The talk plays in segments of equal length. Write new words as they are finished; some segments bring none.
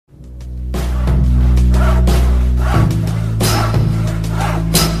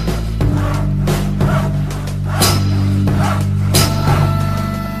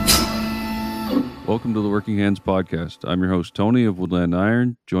welcome to the Working Hands Podcast. I'm your host, Tony of Woodland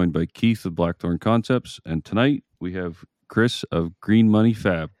Iron, joined by Keith of Blackthorn Concepts, and tonight we have Chris of Green Money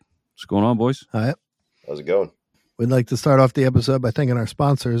Fab. What's going on, boys? Hi. How's it going? We'd like to start off the episode by thanking our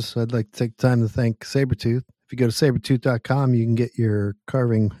sponsors. I'd like to take time to thank Sabertooth. If you go to sabertooth.com, you can get your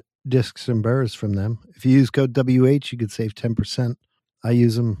carving discs and burrs from them. If you use code WH, you could save 10%. I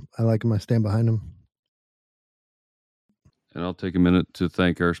use them. I like them. I stand behind them. And I'll take a minute to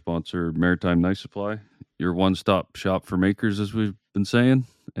thank our sponsor, Maritime Knife Supply, your one-stop shop for makers, as we've been saying.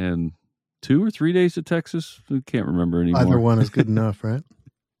 And 2 or 3 days to Texas, I can't remember anymore. Either one is good enough, right?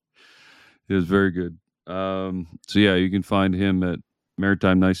 It is very good. So yeah, you can find him at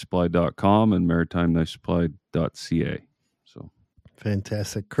maritimeknifesupply.com and maritimeknifesupply.ca. So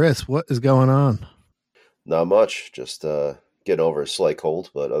fantastic. Chris, what is going on? Not much. Just getting over a slight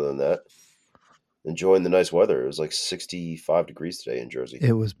cold, but other than that, enjoying the nice weather. It was like 65 degrees today in Jersey.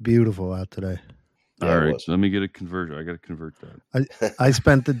 It was beautiful out today. Yeah, all right, so let me get a conversion. I got to convert that. I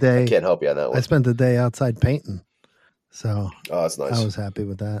spent the day. I can't help you on that one. I spent the day outside painting. So that's nice. I was happy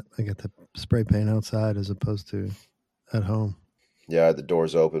with that. I got to spray paint outside as opposed to at home. Yeah, I had the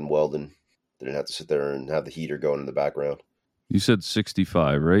doors open, welding. Didn't have to sit there and have the heater going in the background. You said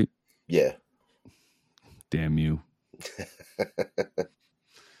 65, right? Yeah. Damn you.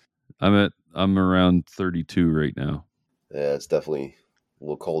 I'm around 32 right now. Yeah, it's definitely a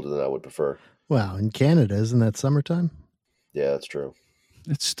little colder than I would prefer. Wow, in Canada, isn't that summertime? Yeah, that's true.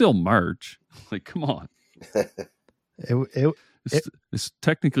 It's still March. Like, come on. It's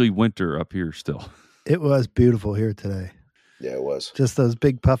technically winter up here still. It was beautiful here today. Yeah, it was. Just those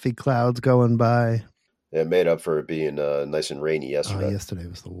big puffy clouds going by. Yeah, it made up for it being nice and rainy yesterday. Oh, yesterday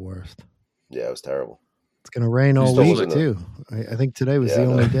was the worst. Yeah, it was terrible. It's going to rain all week, too. I think today was the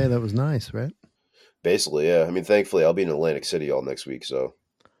only day that was nice, right? Basically, yeah. I mean, thankfully, I'll be in Atlantic City all next week, so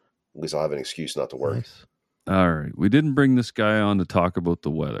at least I'll have an excuse not to work. Nice. All right. We didn't bring this guy on to talk about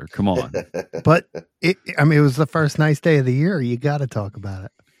the weather. Come on. But, it was the first nice day of the year. You got to talk about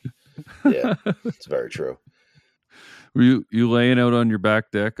it. Yeah, it's very true. Were you laying out on your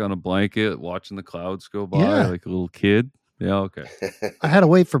back deck on a blanket watching the clouds go by like a little kid? Yeah, okay. I had to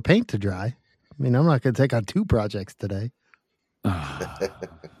wait for paint to dry. I mean, I'm not going to take on 2 projects today. No,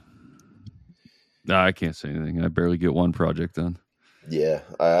 I can't say anything. I barely get 1 project done. Yeah,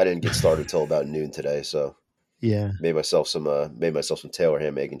 I didn't get started till about noon today, so yeah, made myself some Taylor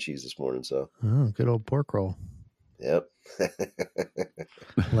ham, egg, and cheese this morning. So good old pork roll. Yep.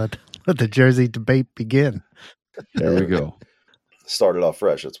 let the Jersey debate begin. There we go. Started off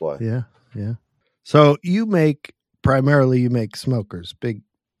fresh. That's why. Yeah. So you make smokers, big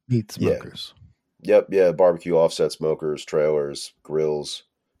meat smokers. Yep. Yeah. Barbecue offset smokers, trailers, grills,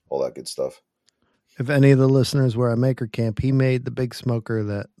 all that good stuff. If any of the listeners were at Maker Camp, he made the big smoker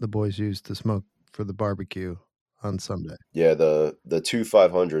that the boys used to smoke for the barbecue on Sunday. Yeah. The 2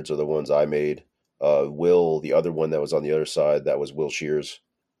 500s are the ones I made. The other one that was on the other side, that was Will Shears.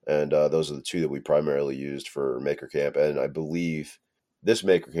 And those are the 2 that we primarily used for Maker Camp. And I believe this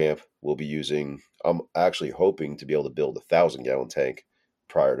Maker Camp will be using, I'm actually hoping to be able to build a 1,000-gallon tank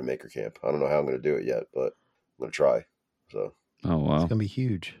prior to Maker Camp. I don't know how I'm going to do it yet, but I'm going to try. So. Oh, wow. It's going to be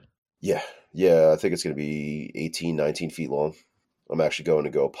huge. Yeah. I think it's going to be 18, 19 feet long. I'm actually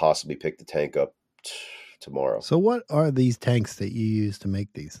going to possibly pick the tank up tomorrow. So what are these tanks that you use to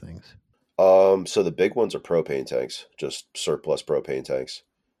make these things? So the big ones are propane tanks, just surplus propane tanks.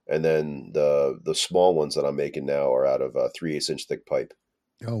 And then the small ones that I'm making now are out of 3/8-inch thick pipe.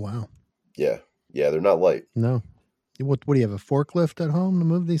 Oh, wow. Yeah, they're not light. No. What do you have, a forklift at home to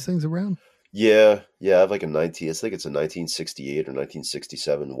move these things around? Yeah, I have like I think it's a 1968 or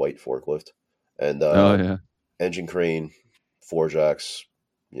 1967 white forklift. And engine crane, 4 jacks,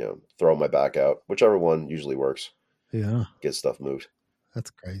 throw my back out, whichever one usually works. Yeah. Get stuff moved. That's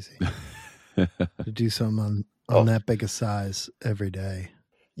crazy. To do something on that big a size every day.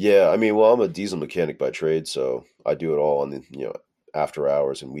 Yeah, I mean, well, I'm a diesel mechanic by trade, so I do it all on the after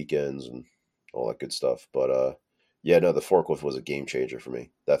hours and weekends and all that good stuff. But the forklift was a game changer for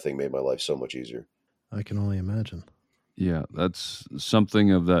me. That thing made my life so much easier. I can only imagine. Yeah, that's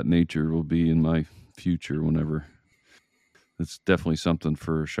something of that nature will be in my future whenever. It's definitely something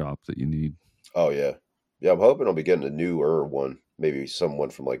for a shop that you need. Oh, yeah. Yeah, I'm hoping I'll be getting a newer one, maybe someone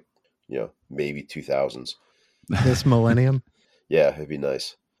from maybe 2000s. This millennium? Yeah, it'd be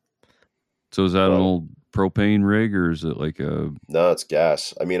nice. So is that an old propane rig or is it like a... No, it's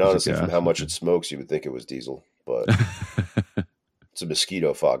gas. I mean, honestly, from how much it smokes, you would think it was diesel, but it's a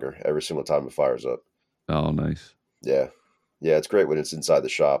mosquito fogger every single time it fires up. Oh, nice. Yeah. Yeah, it's great when it's inside the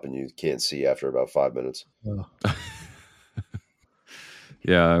shop and you can't see after about 5 minutes. Oh.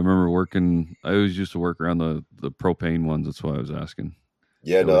 Yeah, I remember working. I always used to work around the propane ones. That's why I was asking.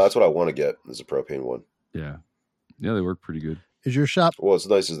 Yeah, It no, was that's what I want to get is a propane one. yeah, yeah. They work pretty good. Is your shop? Well, it's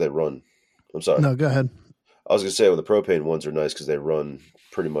nice as they run. I'm sorry. No, go ahead. I was gonna say, well, the propane ones are nice because they run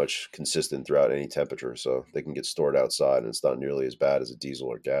pretty much consistent throughout any temperature, so they can get stored outside, and it's not nearly as bad as a diesel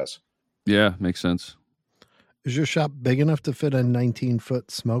or gas. Yeah, makes sense. Is your shop big enough to fit a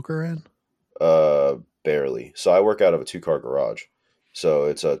 19-foot smoker in? Barely. So I work out of a 2-car garage, so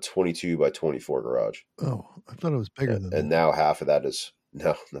it's a 22 by 24 garage, Oh, I thought it was bigger than and that. now half of that is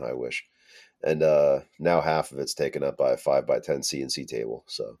no, I wish, and now half of it's taken up by a 5 by 10 CNC table.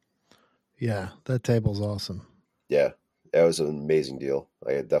 So Yeah, that table's awesome. yeah, that was an amazing deal.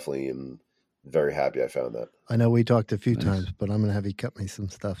 I definitely am very happy I found that. I know we talked a few Nice. times, but I'm going to have you cut me some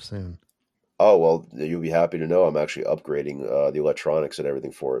stuff soon. Oh, well, you'll be happy to know I'm actually upgrading the electronics and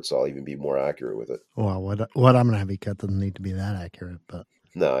everything for it, so I'll even be more accurate with it. Well, what I'm going to have you cut doesn't need to be that accurate, but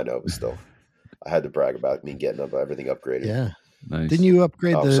No, I know, but still, I had to brag about me getting everything upgraded. yeah. Nice. Didn't you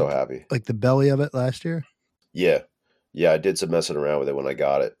upgrade I'm so happy. the belly of it last year? Yeah, I did some messing around with it when I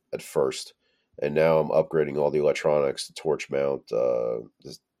got it at first, and now I'm upgrading all the electronics, the torch mount, the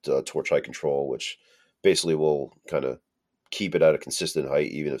torch height control, which basically will kind of keep it at a consistent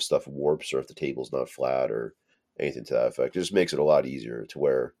height, even if stuff warps or if the table's not flat or anything to that effect. It just makes it a lot easier to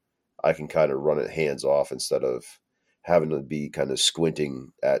where I can kind of run it hands off instead of having to be kind of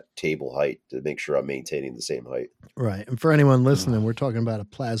squinting at table height to make sure I'm maintaining the same height. Right. And for anyone listening, we're talking about a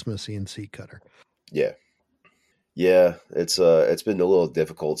plasma CNC cutter. Yeah. It's been a little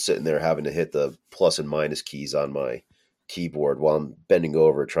difficult sitting there having to hit the plus and minus keys on my keyboard while I'm bending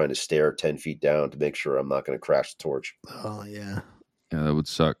over trying to stare 10 feet down to make sure I'm not going to crash the torch. Oh, yeah. Yeah, that would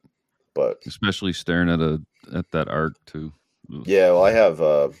suck, But especially staring at that arc too. Ugh. yeah, well, I have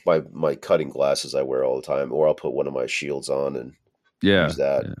my cutting glasses I wear all the time, or I'll put one of my shields on and Yeah, use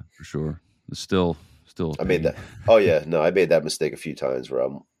that. yeah, for sure. It's still. I made that. Oh yeah, no, I made that mistake a few times where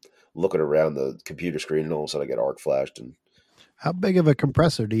I'm looking around the computer screen and all of a sudden I get arc flashed. And How big of a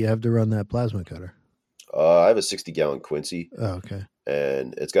compressor do you have to run that plasma cutter? I have a 60-gallon Quincy, Oh, okay.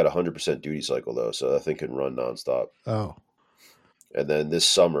 and it's got a 100% duty cycle though, so that thing can run nonstop. Oh, And then this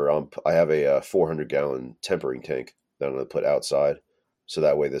summer, I have a 400-gallon tempering tank that I'm going to put outside, so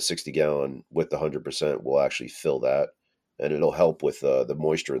that way the 60-gallon with the 100% will actually fill that, and it'll help with the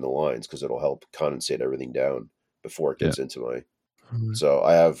moisture in the lines because it'll help condensate everything down before it gets into my. Mhm. So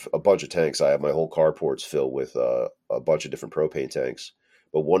I have a bunch of tanks. I have my whole carports filled with a bunch of different propane tanks,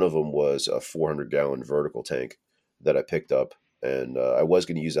 but one of them was a 400-gallon vertical tank that I picked up, and I was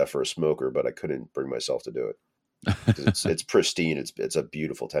going to use that for a smoker, but I couldn't bring myself to do it. It's pristine. It's a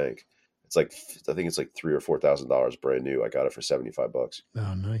beautiful tank. It's like I think it's like $3,000 or $4,000 brand new. I got it for $75.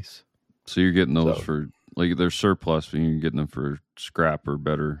 Oh, nice. So you're getting those So- for like they're surplus, and you're getting them for scrap or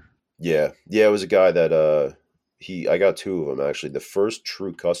better. Yeah. It was a guy that I got 2 of them actually. The first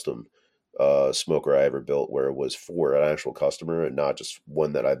true custom smoker I ever built, where it was for an actual customer and not just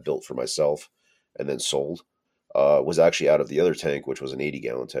one that I built for myself and then sold, was actually out of the other tank, which was an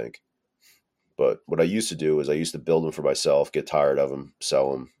 80-gallon tank. But what I used to do is I used to build them for myself, get tired of them,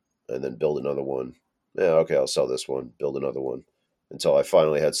 sell them, and then build another one. Yeah, okay, I'll sell this one, build another one, until I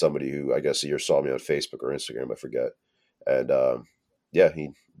finally had somebody who I guess saw me on Facebook or Instagram, I forget, and he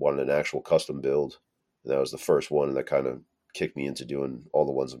wanted an actual custom build, and that was the first one that kind of kicked me into doing all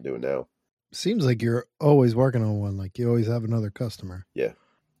the ones I'm doing now. Seems like you're always working on one. Like you always have another customer. Yeah,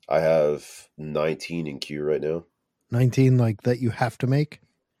 I have 19 in queue right now. 19, like that you have to make.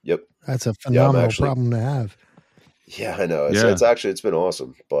 Yep. That's a phenomenal actually- problem to have. Yeah, I know. Yeah. It's been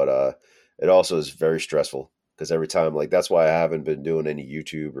awesome, but it also is very stressful because every time, like, that's why I haven't been doing any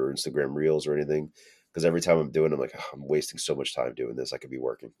YouTube or Instagram Reels or anything. Because every time I'm doing, I'm like, I'm wasting so much time doing this. I could be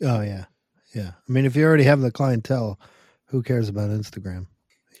working. Oh, yeah. Yeah. I mean, if you already have the clientele, who cares about Instagram?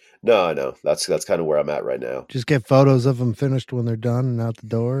 No, I know. That's kind of where I'm at right now. Just get photos of them finished when they're done and out the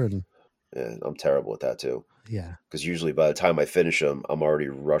door. And Yeah, I'm terrible at that too. yeah. Because usually by the time I finish them, I'm already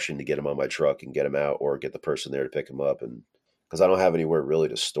rushing to get them on my truck and get them out, or get the person there to pick them up. And because I don't have anywhere really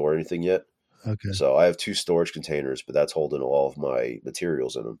to store anything yet, Okay. so I have 2 storage containers, but that's holding all of my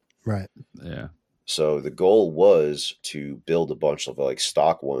materials in them. Right. Yeah. So the goal was to build a bunch of like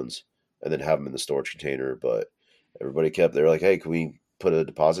stock ones and then have them in the storage container. But everybody they're like, hey, can we put a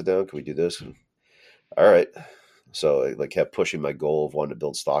deposit down? Can we do this? All right. So I kept pushing my goal of wanting to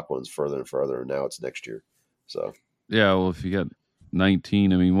build stock ones further and further. And now it's next year. So Yeah. Well, if you got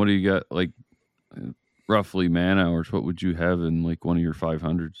 19, I mean, what do you got like roughly man hours? What would you have in like one of your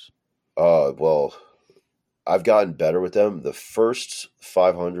 500s? well, I've gotten better with them. The first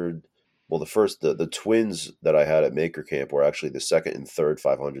 500 Well, the twins that I had at Maker Camp were actually the second and third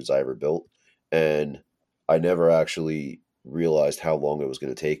 500s I ever built, and I never actually realized how long it was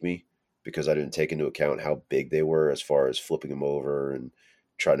going to take me because I didn't take into account how big they were as far as flipping them over and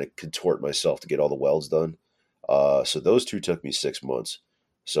trying to contort myself to get all the welds done. So those two took me 6 months.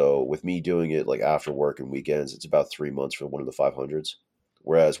 So with me doing it like after work and weekends, it's about 3 months for one of the 500s.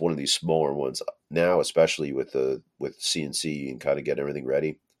 Whereas one of these smaller ones now, especially with CNC and kind of getting everything ready,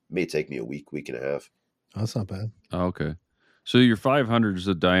 it may take me a week and a half. That's not bad. Oh, okay. So your 500s,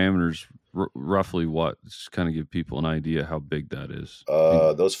 the diameter's roughly what? Just kind of give people an idea how big that is.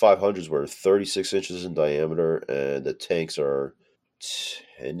 Those 500s were 36 inches in diameter, and the tanks are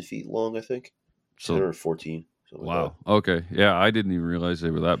 10 feet long, I think. 10 or 14. Wow. Okay. Yeah, I didn't even realize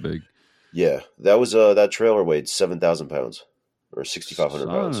they were that big. Yeah, that was that trailer weighed 7,000 pounds or 6,500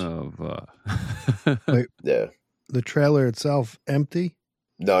 pounds. Wait, yeah. The trailer itself empty?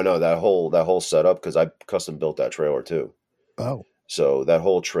 No, that whole setup, because I custom built that trailer too. Oh. So that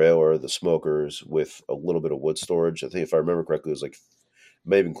whole trailer, the smokers with a little bit of wood storage, I think if I remember correctly, it was like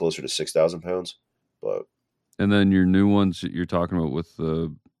maybe closer to 6,000 pounds. But and then your new ones that you're talking about with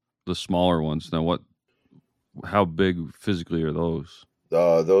the smaller ones. Now, how big physically are those?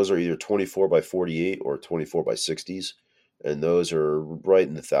 Those are either 24 by 48 or 24 by 60s, and those are right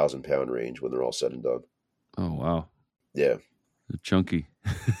in the 1,000-pound range when they're all said and done. Oh wow! Yeah, they're chunky.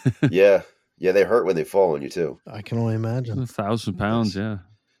 yeah, they hurt when they fall on you too. I can only imagine. 1,000 pounds, yeah.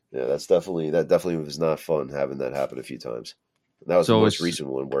 Yeah, that definitely was not fun having that happen a few times. And that was the most recent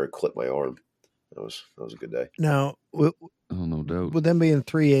one where it clipped my arm. That was a good day. Now, no doubt. With them being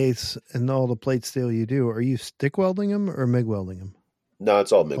 3/8 and all the plate steel you do, are you stick welding them or MIG welding them? No,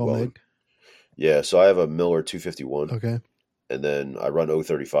 it's all MIG welding. MIG? Yeah, so I have a Miller 251. Okay. And then I run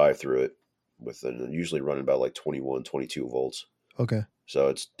 035 through it usually running about like 21, 22 volts. Okay. So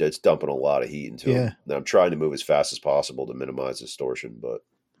it's dumping a lot of heat into them. Now I'm trying to move as fast as possible to minimize distortion, but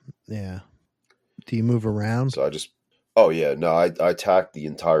yeah. Do you move around? So I tack the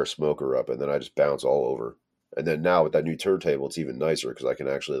entire smoker up and then I just bounce all over. And then now with that new turntable, it's even nicer because I can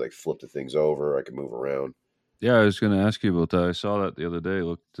actually like flip the things over. I can move around. Yeah, I was going to ask you about that. I saw that the other day.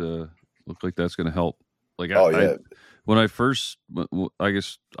 Looked like that's going to help. Like, when I first, I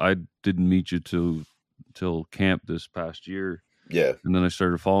guess I didn't meet you till camp this past year. Yeah. And then I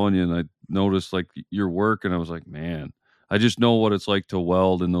started following you and I noticed like your work and I was like, man, I just know what it's like to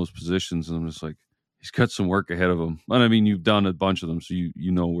weld in those positions. And I'm just like, he's got some work ahead of him. And I mean, you've done a bunch of them, so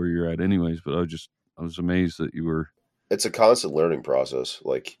you know where you're at anyways, but I was amazed that you were. It's a constant learning process.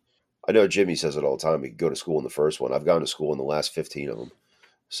 Like, I know Jimmy says it all the time. He could go to school in the first one. I've gone to school in the last 15 of them.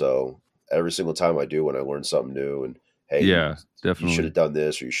 So every single time I do, when I learn something new and, hey, yeah, definitely, you should have done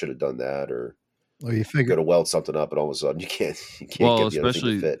this or you should have done that, or you go to weld something up and all of a sudden you can't get the other thing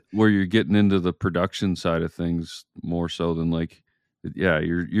to fit. Where you're getting into the production side of things more so than like, yeah,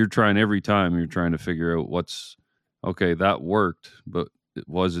 you're trying every time you're trying to figure out that worked, but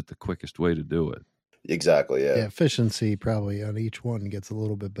was it the quickest way to do it? Exactly. Yeah. Efficiency probably on each one gets a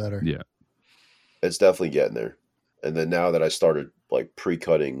little bit better. Yeah. It's definitely getting there. And then now that I started like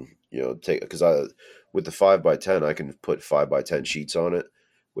pre-cutting, because with the 5x10, I can put 5x10 sheets on it,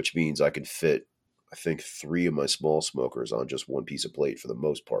 which means I can fit, I think, 3 of my small smokers on just one piece of plate for the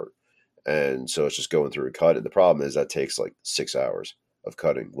most part. And so it's just going through a cut. And the problem is that takes like 6 hours of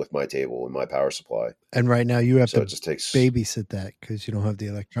cutting with my table and my power supply. And right now you have to babysit that because you don't have the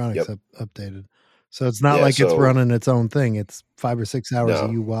electronics updated. So it's not it's running its own thing. It's 5 or 6 hours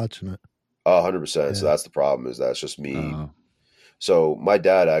of you watching it. 100%. Yeah. So that's the problem, is that's just me. So my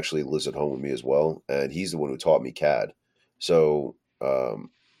dad actually lives at home with me as well. And he's the one who taught me CAD. So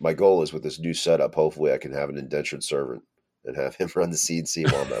my goal is with this new setup, hopefully I can have an indentured servant and have him run the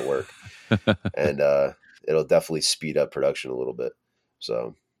CNC while I'm at work. And it'll definitely speed up production a little bit.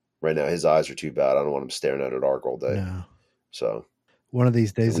 So right now his eyes are too bad. I don't want him staring at an arc all day. No. So one of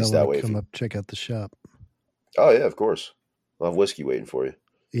these days I'll come up, check out the shop. Oh yeah, of course. I'll have whiskey waiting for you.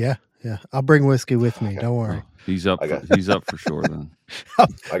 Yeah. I'll bring whiskey with me. Don't worry. He's up for sure then.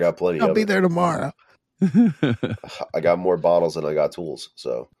 I got plenty I'll be there tomorrow. I got more bottles than I got tools,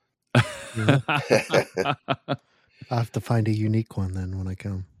 so I'll have to find a unique one then when I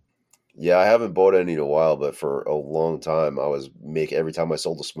come. Yeah, I haven't bought any in a while, but for a long time every time I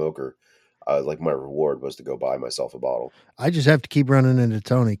sold a smoker, my reward was to go buy myself a bottle. I just have to keep running into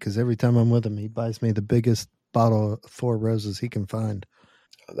Tony because every time I'm with him, he buys me the biggest bottle of Four Roses he can find.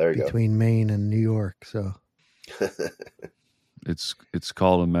 There you between Maine and New York. So It's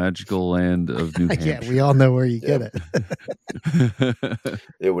called a magical land of New Hampshire. Yeah, we all know where you Yeah. get it.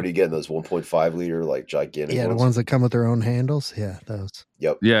 Yeah, what are you getting? Those 1.5 liter like gigantic Yeah, ones? the ones that come with their own handles. Yeah, those.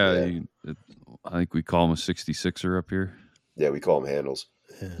 Yep. Yeah, I think we call them a 66er up here. Yeah, we call them handles.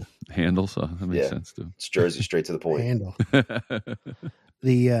 Yeah. Handles, that makes Yeah. sense too. It's Jersey, straight to the point. Handle.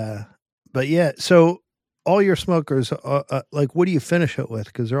 But yeah, so all your smokers, like, what do you finish it with?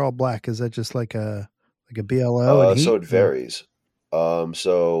 Because they're all black. Is that just like a BLO? and So heat, it varies.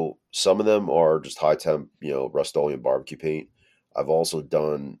 So some of them are just high temp, Rust-Oleum barbecue paint. I've also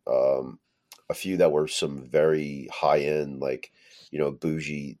done a few that were some very high end, like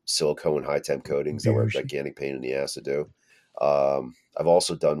bougie silicone high temp coatings that were a Bougie. gigantic pain in the ass to do. I've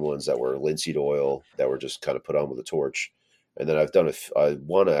also done ones that were linseed oil that were just kind of put on with a torch, and then I've done I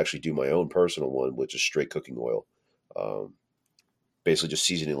want to actually do my own personal one, which is straight cooking oil, basically just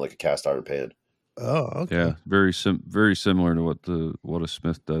seasoning like a cast iron pan. Oh, okay. Yeah, very similar to what a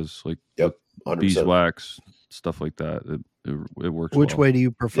Smith does, like Yep, with 100%. beeswax, stuff like that. It works. Which well. way do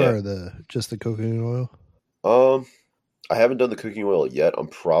you prefer, just the cooking oil? I haven't done the cooking oil yet. I'm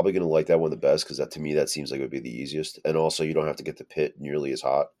probably going to like that one the best because to me that seems like it would be the easiest, and also you don't have to get the pit nearly as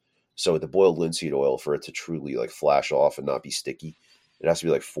hot. So with the boiled linseed oil, for it to truly like flash off and not be sticky, it has to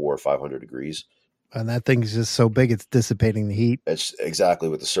be like 400 or 500 degrees. And that thing's just so big, it's dissipating the heat. It's exactly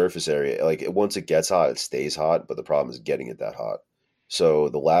with the surface area. Like once it gets hot, it stays hot, but the problem is getting it that hot. So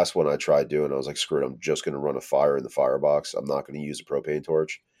the last one I tried doing, I was like, screw it, I'm just going to run a fire in the firebox. I'm not going to use a propane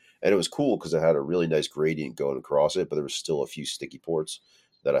torch. And it was cool because it had a really nice gradient going across it, but there was still a few sticky ports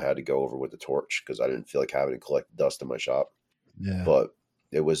that I had to go over with the torch because I didn't feel like having to collect dust in my shop. Yeah. But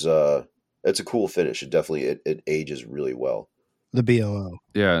it was it's a cool finish. It definitely it ages really well. The BOO.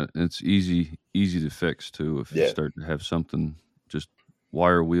 Yeah, it's easy to fix too. If you start to have something, just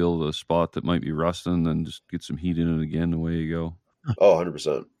wire wheel the spot that might be rusting, then just get some heat in it again. Away you go. Oh,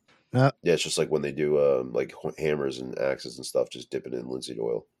 100%. Yeah, it's just like when they do like hammers and axes and stuff, just dipping it in linseed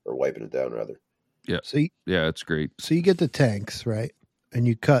oil or wiping it down rather. Yeah. Yeah, it's great. So you get the tanks, right? And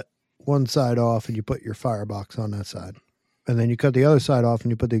you cut one side off and you put your firebox on that side. And then you cut the other side off and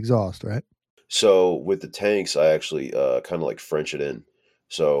you put the exhaust, right? So with the tanks, I actually kind of like French it in.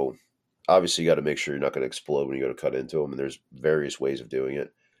 So obviously you got to make sure you're not going to explode when you go to cut into them. And there's various ways of doing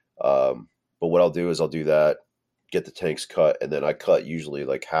it. But what I'll do is I'll do that, get the tanks cut, and then I cut usually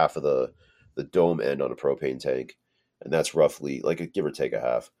like half of the dome end on a propane tank. And that's roughly like give or take a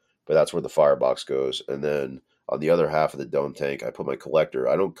half. But that's where the firebox goes. And then on the other half of the dome tank, I put my collector.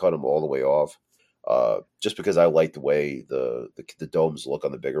 I don't cut them all the way off just because I like the way the domes look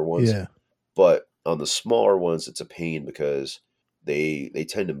on the bigger ones. Yeah. But on the smaller ones, it's a pain because they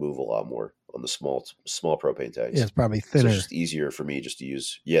tend to move a lot more on the small propane tanks. Yeah, it's probably thinner. So it's just easier for me just to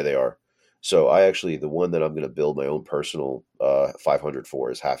use. Yeah, they are. So I actually, the one that I'm going to build my own personal 500 for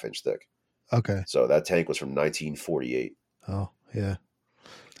is 1/2 inch thick. Okay. So that tank was from 1948. Oh, yeah.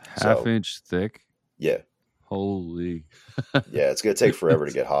 1/2 inch thick? Yeah. Holy. Yeah, it's going to take forever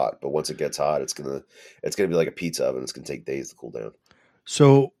to get hot. But once it gets hot, it's going to be like a pizza oven. It's going to take days to cool down.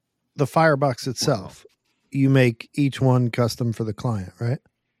 So the firebox itself, you make each one custom for the client, right?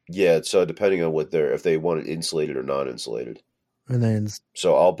 Yeah, so depending on if they want it insulated or non-insulated. And then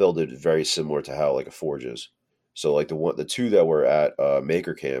so I'll build it very similar to how like a forge is. So like the two that were at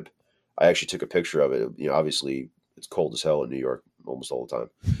Maker Camp, I actually took a picture of it. Obviously it's cold as hell in New York almost all the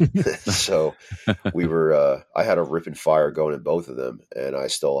time. So we were I had a ripping fire going in both of them, and I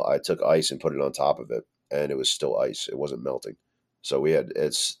took ice and put it on top of it, and it was still ice. It wasn't melting. So we had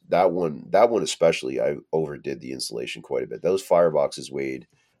that one especially. I overdid the insulation quite a bit. Those fireboxes weighed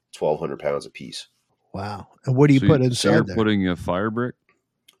 1,200 pounds a piece. Wow! And what do you put inside? So you're there? putting a fire brick?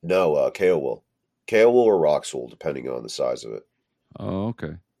 No, KO wool or rock wool, depending on the size of it. Oh,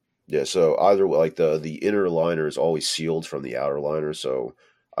 okay. Yeah, so either like the inner liner is always sealed from the outer liner, so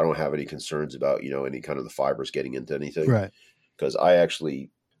I don't have any concerns about any kind of the fibers getting into anything. Right. Because I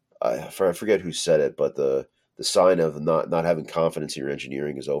forget who said it, but the sign of not having confidence in your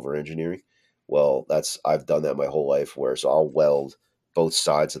engineering is over engineering. Well, I've done that my whole life, so I'll weld both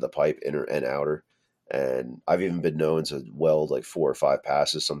sides of the pipe, inner and outer, and I've even been known to weld like 4 or 5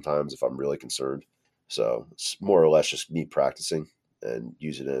 passes sometimes if I'm really concerned. So it's more or less just me practicing and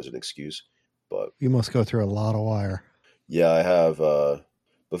using it as an excuse. But you must go through a lot of wire. Yeah, I have.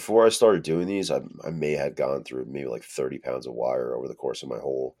 Before I started doing these, I may have gone through maybe like 30 pounds of wire over the course of my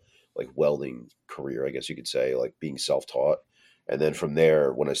whole like welding career, I guess you could say, like being self-taught. And then from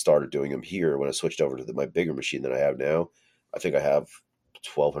there, when I started doing them here, when I switched over to my bigger machine that I have now, I think I have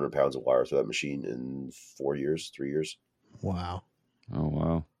 1,200 pounds of wire through that machine in 3 years. Wow. Oh,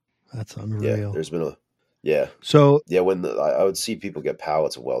 wow. That's unreal. Yeah, Yeah. So Yeah, when I would see people get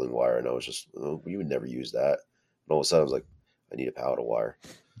pallets of welding wire, and I was just, oh, you would never use that. And all of a sudden, I was like, I need a pallet of wire.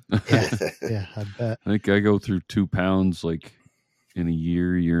 yeah, yeah, I bet. I think I go through 2 pounds like in a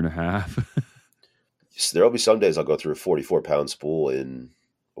year and a half. There'll be some days I'll go through a 44-pound spool in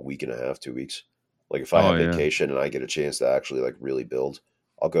a week and a half, 2 weeks. Like if I Oh have yeah, vacation and I get a chance to actually like really build,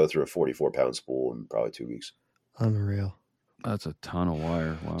 I'll go through a 44-pound spool in probably 2 weeks. Unreal. that's a ton of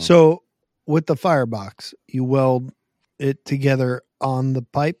wire. Wow. So with the firebox, you weld it together on the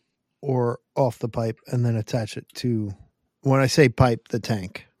pipe or off the pipe and then attach it to, when I say pipe, the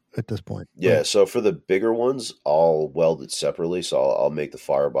tank at this point. Yeah, Right. so for the bigger ones, I'll weld it separately. So I'll make the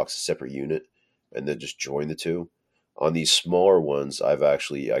firebox a separate unit and then just join the two. On these smaller ones, I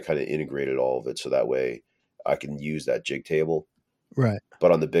kind of integrated all of it so that way I can use that jig table. Right.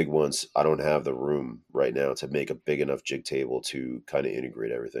 But on the big ones, I don't have the room right now to make a big enough jig table to kind of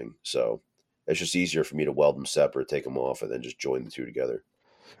integrate everything. So it's just easier for me to weld them separate, take them off, and then just join the two together.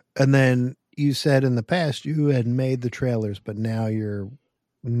 And then you said in the past you had made the trailers, but now you're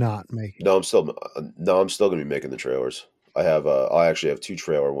not making. No, I'm still going to be making the trailers. I actually have 2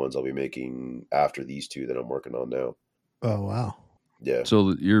 trailer ones I'll be making after these 2 that I'm working on now. Oh wow. Yeah.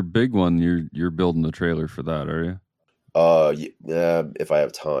 So your big one, you're building the trailer for that, are you? Yeah, if I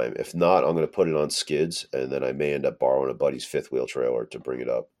have time. If not, I'm going to put it on skids, and then I may end up borrowing a buddy's 5th wheel trailer to bring it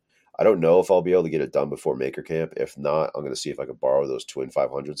up. I don't know if I'll be able to get it done before Maker Camp. If not, I'm going to see if I can borrow those twin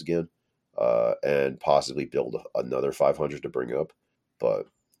 500s again, and possibly build another 500 to bring up. But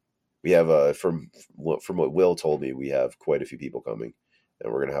we have from what Will told me, we have quite a few people coming,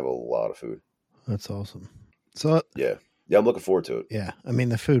 and we're going to have a lot of food. That's awesome. So Yeah, I'm looking forward to it. yeah, I mean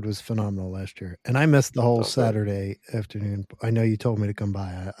the food was phenomenal last year, and I missed the whole Okay. Saturday afternoon. I know you told me to come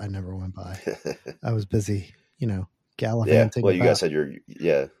by. I never went by. I was busy, Yeah. gallivanting. Well, you about. guys had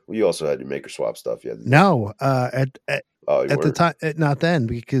well, you also had your Maker Swap stuff. Yeah. No, at Oh, you the weren't? time, not then,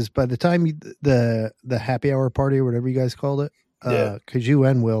 because by the time the happy hour party or whatever you guys called it, Yeah. because you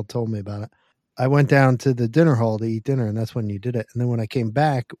and Will told me about it, I went down to the dinner hall to eat dinner, and that's when you did it. And then when I came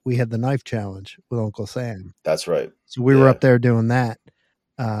back, we had the knife challenge with Uncle Sam. That's right. So we were Yeah. up there doing that,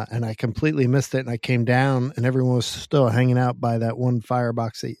 and I completely missed it. And I came down, and everyone was still hanging out by that one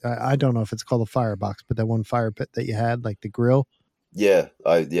firebox. I don't know if it's called a firebox, but that one fire pit that you had, like the grill. Yeah,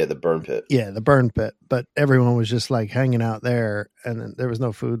 the burn pit. Yeah, the burn pit. But everyone was just like hanging out there, and then there was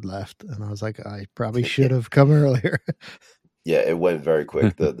no food left. And I was like, I probably should have come earlier. Yeah, it went very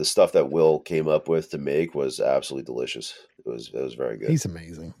quick. The stuff that Will came up with to make was absolutely delicious. It was very good. He's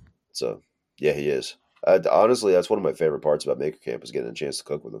amazing. So yeah, he is. Honestly, that's one of my favorite parts about Maker Camp is getting a chance to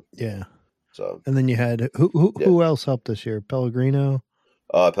cook with him. Yeah. So And then you had who else helped this year? Pellegrino.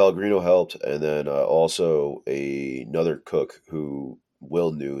 Pellegrino helped, and then also another cook who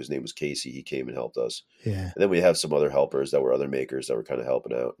Will knew. His name was Casey. He came and helped us. Yeah. And then we have some other helpers that were other makers that were kind of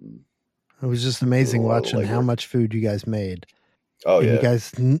helping out. And, It was just amazing a lot of watching how legwork. much food you guys made. oh And yeah, you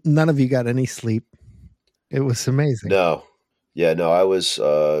guys, none of you got any sleep. It was amazing. no, yeah, no. I was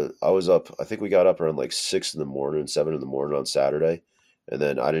up. I think we got up around like 6 in the morning, 7 in the morning on Saturday, and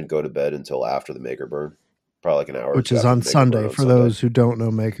then I didn't go to bed until after the Maker Burn, probably like an hour. Which is after on the Maker Sunday Burn on for Sunday. those who don't know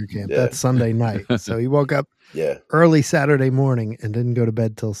Maker Camp. Yeah. That's Sunday night. So you woke up Yeah, early Saturday morning and didn't go to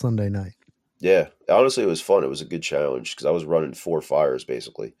bed till Sunday night. yeah. Honestly, it was fun. It was a good challenge because I was running 4 fires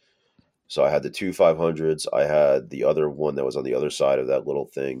basically. So I had the 2 500s. I had the other one that was on the other side of that little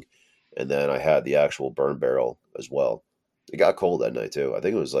thing, and then I had the actual burn barrel as well. It got cold that night too. I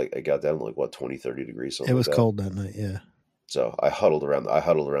think it got down to like what 20, 30 degrees. Something It was like that. cold that night. Yeah. So I huddled around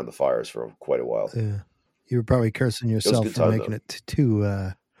the fires for quite a while. Yeah. You were probably cursing a yourself good for time, making though. it too.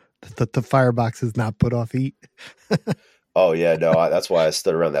 The firebox is not put off heat. Oh yeah, no, that's why I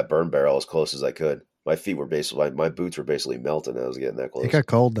stood around that burn barrel as close as I could. My feet were basically, my boots were basically melting. I was getting that close. It got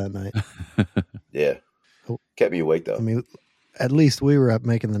cold that night. Yeah, Oh. kept me awake though. I mean, at least we were up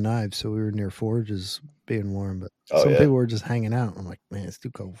making the knives, so we were near forges being warm. But Oh, some yeah. people were just hanging out. I'm like, man, it's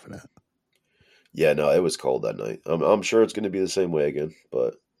too cold for that. Yeah, no, it was cold that night. I'm sure it's going to be the same way again,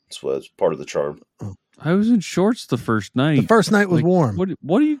 but it's part of the charm. I was in shorts the first night. The first night was Like, warm. What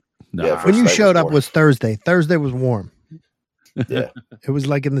do you? Nah. Yeah, When first you night was showed up warm. was Thursday. Thursday was warm. Yeah, It was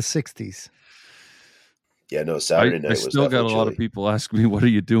like in the 60s. yeah, no, Saturday night I was still got a definitely lot of chilly. people asking me, "What are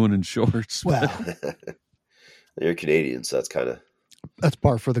you doing in shorts?" Well, You're Canadian, so that's kind of that's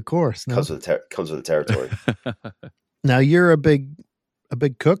par for the course. No? comes with the territory. Now you're a big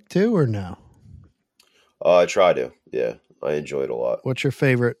cook too, or no? I try to. Yeah, I enjoy it a lot. What's your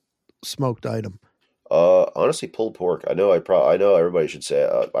favorite smoked item? Honestly, pulled pork. I know everybody should say.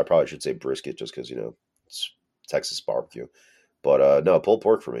 I probably should say brisket just because it's Texas barbecue. But no, pulled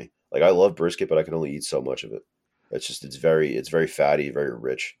pork for me. Like I love brisket, but I can only eat so much of it. It's very fatty, very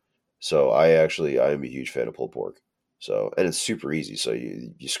rich. So I am a huge fan of pulled pork. So and it's super easy. So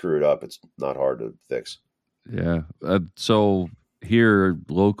you screw it up, it's not hard to fix. Yeah. So here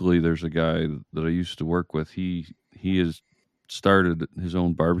locally, there's a guy that I used to work with. He has started his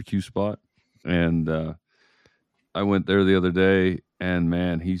own barbecue spot, and I went there the other day, and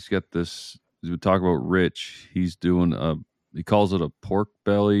man, he's got this. We talk about rich. He's doing a. He calls it a pork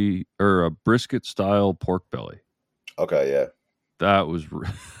belly or a brisket style pork belly. Okay, yeah. That was,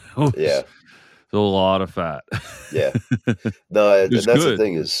 Yeah. a lot of fat. Yeah. No, and It's that's the good.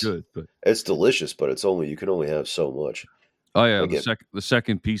 thing It's is good, but it's delicious, but you can only have so much. oh yeah, Like it, the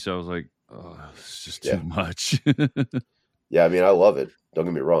second piece, I was like, oh, it's just yeah. too much. Yeah, I mean, I love it. Don't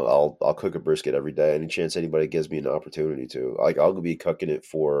get me wrong. I'll cook a brisket every day. Any chance anybody gives me an opportunity to. Like I'll be cooking it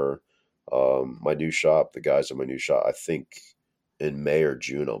for my new shop, the guys in my new shop. I think in May or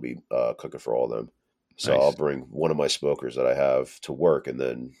June I'll be cooking for all of them. So I'll Nice. bring one of my smokers that I have to work, and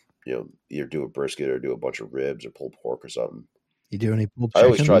then either do a brisket or do a bunch of ribs or pulled pork or something. You do any pulled I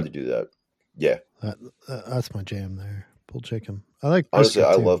always chicken? tried to do that. Yeah, That's my jam there. Pulled chicken. I like honestly,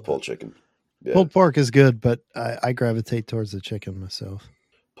 brisket I too, love but pulled chicken. Yeah, pulled pork is good, but I gravitate towards the chicken myself.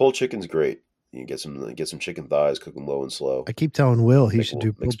 pulled chicken's great. You can get some chicken thighs, cook them low and slow. I keep telling Will he Make should do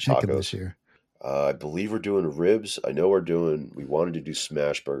make pulled some chicken tacos. this year. I believe we're doing ribs. I know we wanted to do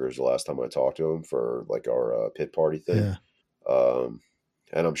smash burgers the last time I talked to him for like our pit party thing. Yeah,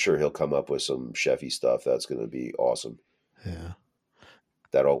 And I'm sure he'll come up with some chefy stuff that's going to be awesome. yeah.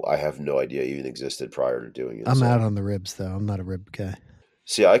 I have no idea even existed prior to doing it. I'm so. out on the ribs though. I'm not a rib guy.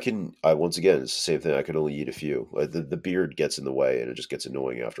 See, once again, it's the same thing. I can only eat a few. The beard gets in the way and it just gets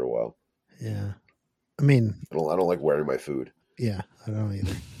annoying after a while. Yeah, I mean, I don't like wearing my food. yeah, I don't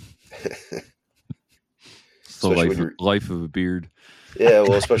either. It's the Especially when life of a beard. Yeah,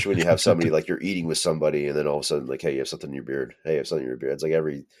 well, especially when you have somebody like you're eating with somebody, and then all of a sudden, like, hey, you have something in your beard. Hey, you have something in your beard. It's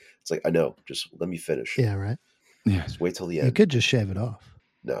like I know. Just let me finish. Yeah, right. Yeah. Just wait till the You end. could just shave it off.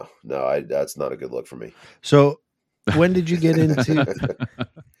 No, that's not a good look for me. So, when did you get into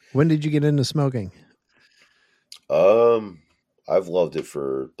smoking? I've loved it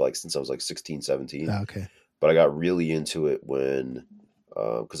for like since I was like 16, 17. Oh, okay. But I got really into it when,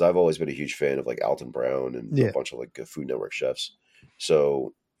 because I've always been a huge fan of like Alton Brown and Yeah. a bunch of like Food Network chefs.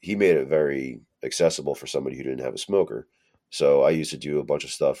 So he made it very accessible for somebody who didn't have a smoker. So I used to do a bunch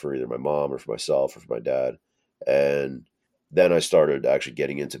of stuff for either my mom or for myself or for my dad. And then I started actually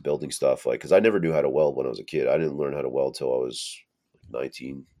getting into building stuff, like, because I never knew how to weld when I was a kid. I didn't learn how to weld till I was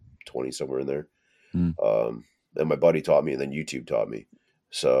 19, 20, somewhere in there. Mm. And my buddy taught me, and then YouTube taught me.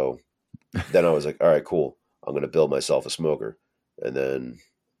 So then I was like, all right, cool. I'm going to build myself a smoker. And then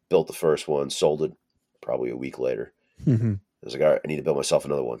built the first one, sold it probably a week later. Mm-hmm. I was like, all right, I need to build myself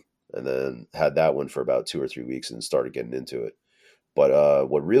another one. And then had that one for about 2 or 3 weeks and started getting into it. But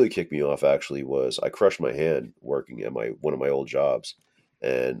what really kicked me off actually was I crushed my hand working at one of my old jobs.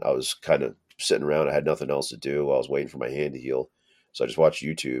 And I was kind of sitting around. I had nothing else to do. I was waiting for my hand to heal. So I just watched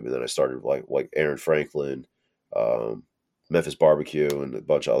YouTube, and then I started like Aaron Franklin, Memphis Barbecue, and a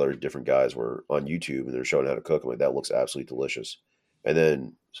bunch of other different guys were on YouTube, and they're showing how to cook. I'm like, that looks absolutely delicious. And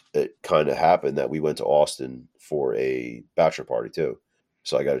then it kind of happened that we went to Austin for a bachelor party too.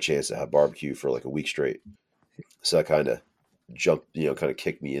 So I got a chance to have barbecue for like a week straight. So that kind of kind of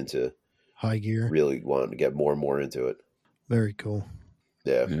kicked me into High gear. really wanting to get more and more into it. Very cool.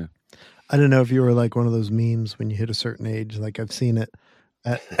 Yeah. Yeah. I don't know if you were like one of those memes when you hit a certain age. Like I've seen it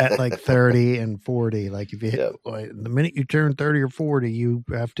at like 30 and 40. Like if you hit like, the minute you turn 30 or 40, you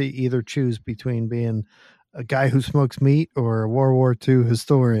have to either choose between being a guy who smokes meat or a World War II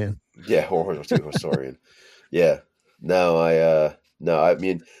historian. Yeah, World War II historian. Yeah. No, I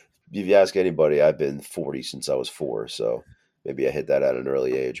mean, if you ask anybody, I've been 40 since I was 4, so maybe I hit that at an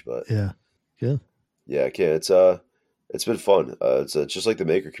early age. But yeah, yeah, it's been fun. It's just like the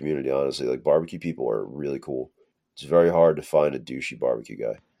maker community, honestly. Like barbecue people are really cool. It's very hard to find a douchey barbecue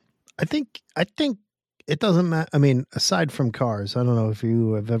guy. I think it doesn't matter. I mean, aside from cars, I don't know if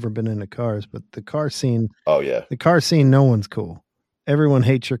you have ever been into cars, but the car scene. Oh yeah, the car scene. No one's cool. Everyone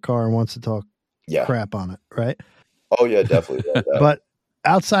hates your car and wants to talk yeah, crap on it, right? Oh yeah, definitely. But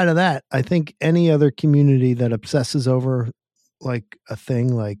outside of that, I think any other community that obsesses over like a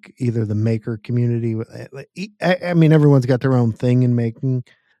thing, like either the maker community, I mean, everyone's got their own thing in making,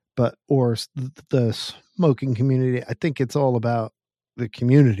 or the smoking community. I think it's all about the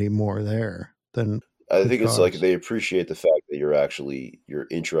community more there than I think it's like they appreciate the fact that you're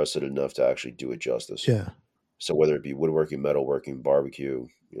interested enough to actually do it justice. Yeah. So whether it be woodworking, metalworking, barbecue,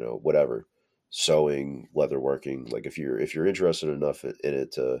 whatever, sewing, leatherworking, like if you're interested enough in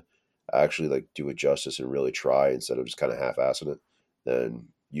it to actually like do it justice and really try instead of just kind of half-assing it, then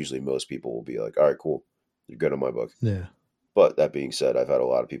usually most people will be like, all right, cool, you're good on my book. Yeah. But that being said, I've had a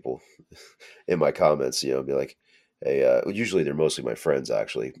lot of people in my comments, be like, hey, usually they're mostly my friends,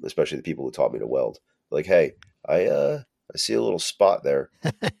 actually, especially the people who taught me to weld. Like, hey, I see a little spot there,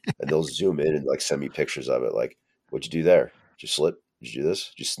 and they'll zoom in and like send me pictures of it. Like, what'd you do there? Did you slip? Did you do this?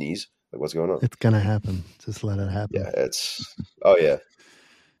 Did you sneeze? Like, what's going on? It's gonna happen. Just let it happen. Yeah, oh yeah.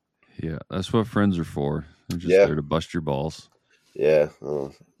 Yeah, that's what friends are for. They're just there to bust your balls. Yeah,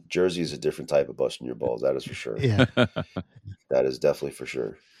 Jersey is a different type of busting your balls. That is for sure. Yeah, that is definitely for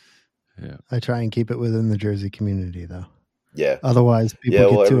sure. Yeah, I try and keep it within the Jersey community, though. Yeah. Otherwise,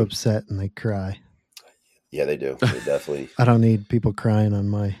 people get too upset and they cry. Yeah, they do. They definitely. I don't need people crying on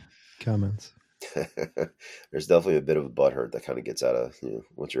my comments. There's definitely a bit of a butthurt that kind of gets out of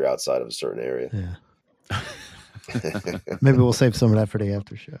once you're outside of a certain area. Yeah. Maybe we'll save some of that for the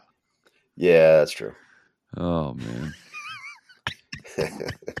after show. Yeah, that's true. Oh man.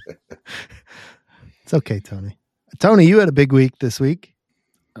 It's okay, Tony. Tony, you had a big week this week.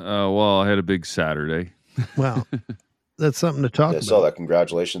 Well, I had a big Saturday. Wow. That's something to talk about. I saw that.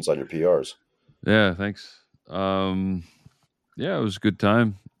 Congratulations on your PRs. Yeah, thanks. Yeah, it was a good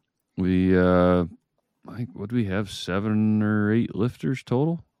time. We what do we have? 7 or 8 lifters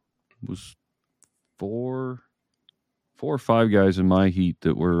total? It was 4 or 5 guys in my heat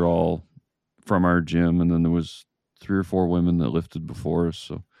that were all from our gym, and then there was 3 or 4 women that lifted before us.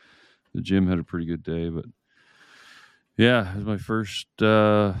 So the gym had a pretty good day. But yeah, it was my first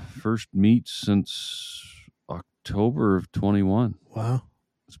meet since October of 21. Wow,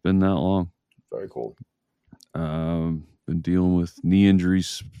 it's been that long. Very cool. Been dealing with knee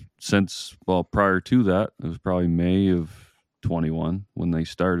injuries since, well, prior to that. It was probably May of 21 when they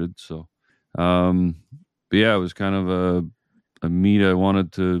started. So, but yeah, it was kind of a meet. I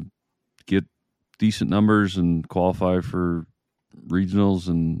wanted to get decent numbers and qualify for regionals,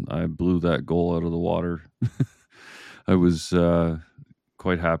 and I blew that goal out of the water. I was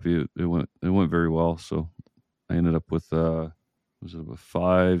quite happy. It went very well. So I ended up with was it a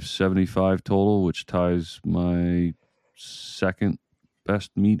 575 total, which ties my second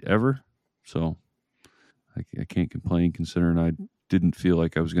best meet ever. So I can't complain considering I didn't feel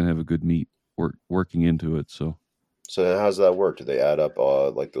like I was going to have a good meet working into it. So how's that work? Do they add up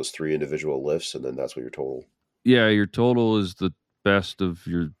like those 3 individual lifts, and then that's what your total? Yeah, your total is the best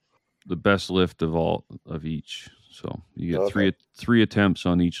lift of each. So you get three attempts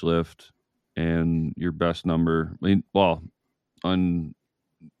on each lift, and your best number.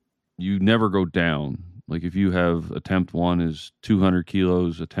 You never go down. Like if you have attempt 1 is 200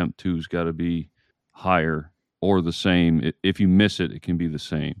 kilos, attempt 2's got to be higher or the same. If you miss it, it can be the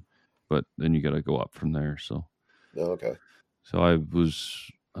same, but then you got to go up from there. So, okay. So I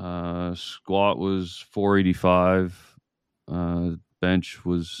was squat was 485, bench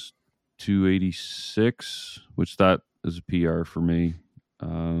was 286, which that is a PR for me,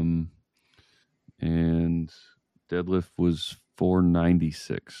 and deadlift was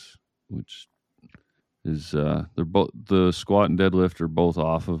 496, which is they're both, the squat and deadlift are both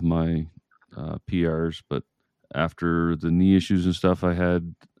off of my PRs, but after the knee issues and stuff I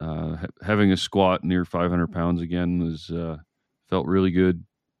had, having a squat near 500 pounds again was felt really good.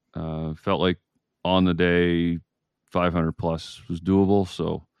 Felt like on the day 500 plus was doable.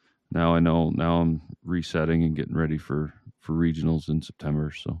 So now I know. Now I'm resetting and getting ready for regionals in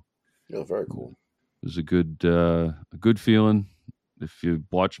September. So yeah, very cool. It was a good feeling. If you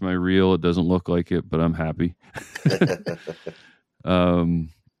watch my reel, it doesn't look like it, but I'm happy.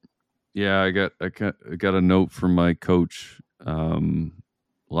 Yeah, I got a note from my coach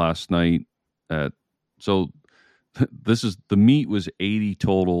last night so this is the meet was 80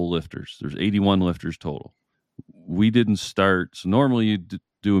 total lifters. There's 81 lifters total. We didn't start. So normally you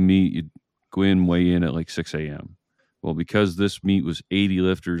do a meet, you'd go in, weigh in at like 6 a.m. Well, because this meet was 80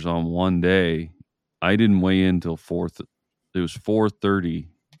 lifters on one day, I didn't weigh in until it was 4:30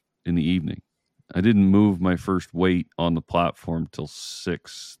 in the evening. I didn't move my first weight on the platform till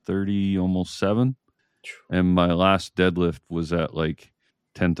 6:30, almost 7. And my last deadlift was at like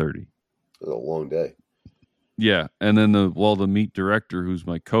 10:30. It was a long day. Yeah. And then the meet director, who's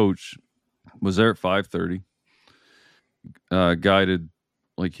my coach, was there at 5:30. Guided,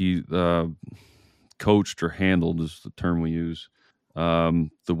 like he coached or handled is the term we use. The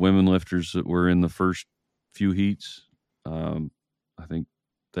women lifters that were in the first few heats. I think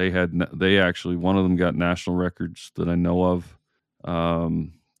they actually, one of them got national records that I know of.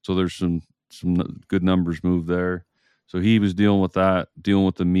 So there's some good numbers moved there. So he was dealing with that, dealing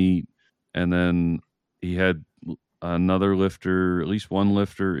with the meet, and then he had another lifter, at least one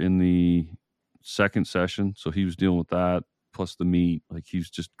lifter in the second session. So he was dealing with that plus the meat. Like he was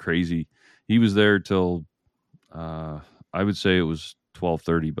just crazy. He was there till I would say it was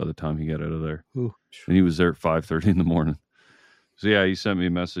 12:30 by the time he got out of there. Ooh. And he was there at 5:30 in the morning. So yeah, he sent me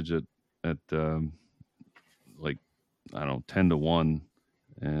a message at like I don't know 10 to 1,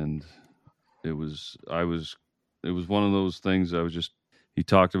 and it was one of those things. He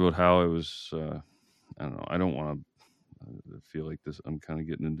talked about how it was. I don't know. I don't want to feel like this. I'm kind of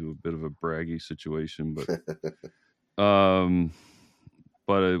getting into a bit of a braggy situation, but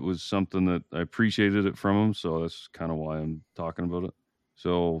it was something that I appreciated it from him. So that's kind of why I'm talking about it.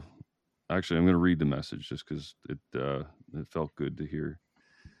 So actually, I'm going to read the message just because it felt good to hear.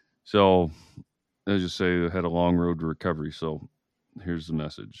 So I just say I had a long road to recovery. So here's the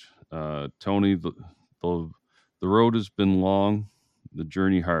message. Tony, the road has been long, the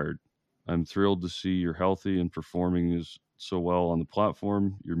journey hard. I'm thrilled to see you're healthy and performing so well on the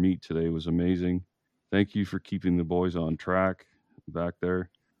platform. Your meet today was amazing. Thank you for keeping the boys on track back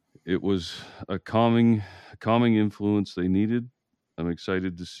there. It was a calming influence they needed. I'm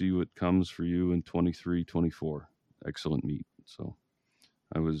excited to see what comes for you in 23, 24. Excellent meet. So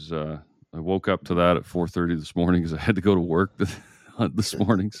I woke up to that at 4:30 this morning because I had to go to work this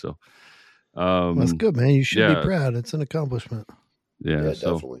morning. So that's good, man. You should be proud. It's an accomplishment. Yeah,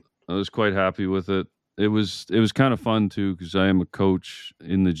 so definitely. I was quite happy with it. It was kind of fun too because I am a coach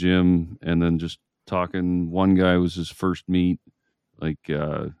in the gym, and then just talking. One guy was his first meet, like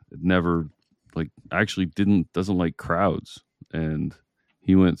never, like actually doesn't like crowds, and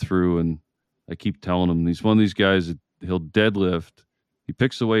he went through, and I keep telling him he's one of these guys that he'll deadlift, he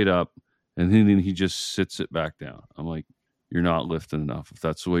picks the weight up, and then he just sits it back down. I'm like, you're not lifting enough if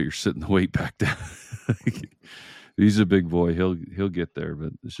that's the way you're sitting the weight back down. He's a big boy. He'll get there,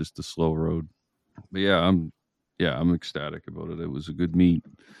 but it's just a slow road. But yeah, I'm ecstatic about it. It was a good meet.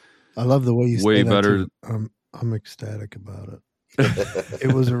 I love the way you way say that better. Too. I'm ecstatic about it.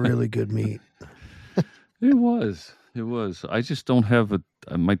 It was a really good meet. It was. I just don't have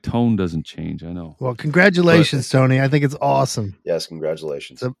my tone doesn't change. I know. Well, congratulations, Tony. I think it's awesome. Yes,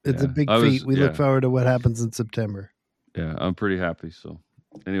 congratulations. It's a big feat. We look forward to what happens in September. Yeah, I'm pretty happy. So,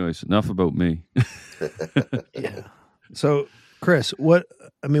 anyways, enough about me. Yeah. So, Chris, what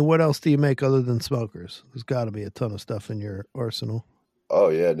else do you make other than smokers? There's got to be a ton of stuff in your arsenal. Oh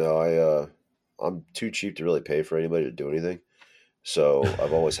yeah, no, I'm too cheap to really pay for anybody to do anything. So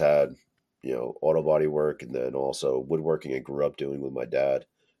I've always had, auto body work, and then also woodworking I grew up doing with my dad.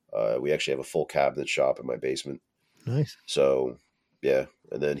 We actually have a full cabinet shop in my basement. Nice. So yeah,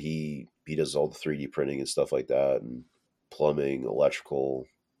 and then he does all the 3D printing and stuff like that, and plumbing, electrical.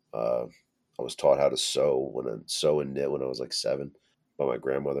 I was taught how to sew and knit when I was like 7 by my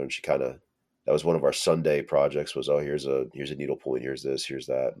grandmother, and that was one of our Sunday projects was, here's a needle point, here's this, here's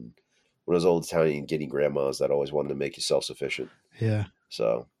that. And one of those old Italian guinea grandmas that always wanted to make you self-sufficient. Yeah.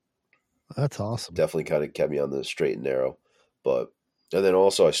 So that's awesome. Definitely kind of kept me on the straight and narrow. And then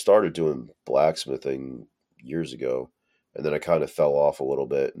also I started doing blacksmithing years ago, and then I kind of fell off a little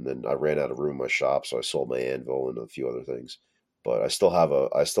bit, and then I ran out of room in my shop, so I sold my anvil and a few other things. But I still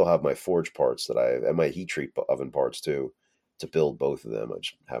have my forge parts and my heat treat oven parts too, to build both of them. I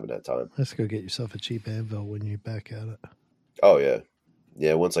just haven't had time. Let's go get yourself a cheap anvil when you're back at it. Oh yeah.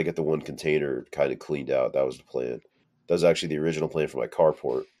 Yeah, once I get the one container kind of cleaned out, that was the plan. That was actually the original plan for my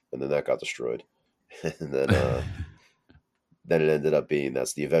carport, and then that got destroyed. And then then it ended up being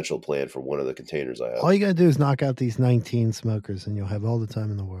that's the eventual plan for one of the containers I have. All you got to do is knock out these 19 smokers, and you'll have all the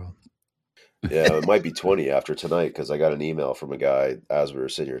time in the world. Yeah, it might be 20 after tonight, because I got an email from a guy as we were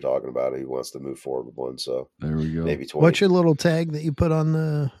sitting here talking about it. He wants to move forward with one, so there we go. Maybe 20. What's your little tag that you put on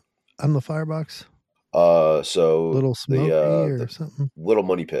the firebox? So little smoky or something? Little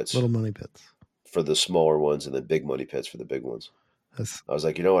money pits. Little money pits for the smaller ones, and then big money pits for the big ones. I was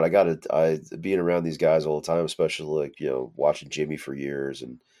like, you know what? I being around these guys all the time, especially like, watching Jimmy for years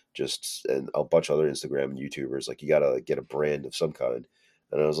and a bunch of other Instagram and YouTubers, like you got to get a brand of some kind.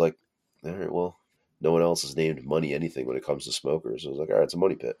 And I was like, all right, well, no one else has named money anything when it comes to smokers. I was like, all right, it's a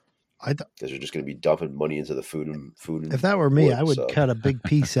money pit. Because you're just going to be dumping money into the food. If that were me, wood, I would cut a big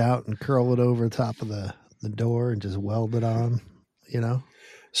piece out and curl it over the top of the door and just weld it on,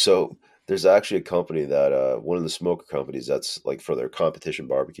 So there's actually a company that one of the smoker companies that's like for their competition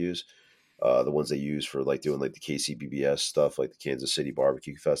barbecues, the ones they use for like doing like the KCBBS stuff, like the Kansas City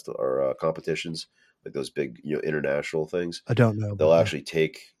Barbecue Festival or competitions, like those big international things. I don't know. They'll actually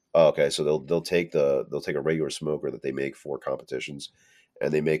take. Oh, okay, so they'll take a regular smoker that they make for competitions,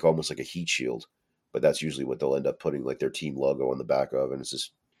 and they make almost like a heat shield, but that's usually what they'll end up putting like their team logo on the back of, and it's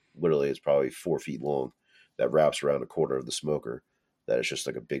just literally it's probably 4 feet long that wraps around a quarter of the smoker. That is just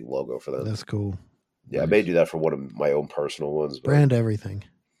like a big logo for them. That's cool. Yeah, I may do that for one of my own personal ones. But Brand everything.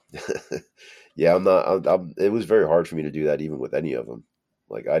 yeah, I'm not. It was very hard for me to do that, even with any of them.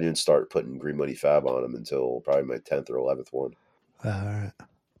 Like I didn't start putting Green Money Fab on them until probably my 10th or 11th one. All right,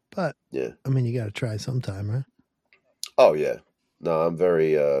 but Yeah, I mean, you got to try sometime, right? oh yeah. No, I'm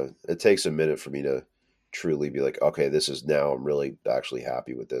very. It takes a minute for me to truly be like, okay, this is now. I'm really actually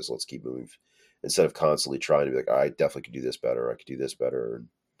happy with this. Let's keep moving. Instead of constantly trying to be like, I definitely could do this better. I could do this better. And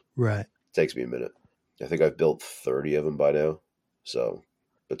Right. it takes me a minute. I think I've built 30 of them by now. So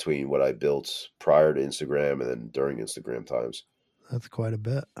between what I built prior to Instagram and then during Instagram times. That's quite a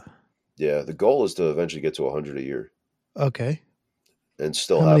bit. Yeah, the goal is to eventually get to 100 a year Okay. and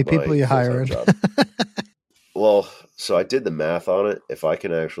still How have many my people are you full-time hiring? job. Well, so I did the math on it. If I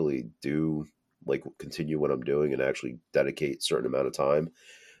can actually do like continue what I'm doing and actually dedicate a certain amount of time,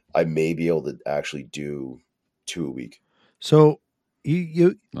 I may be able to actually do 2 a week. So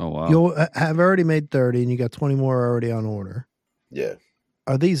you Oh wow. you'll have already made 30, and you got 20 more already on order. Yeah.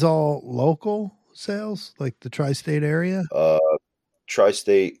 Are these all local sales, like the tri-state area?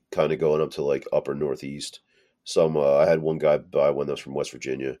 Tri-state, kind of going up to like upper northeast. Some I had one guy buy one that was from West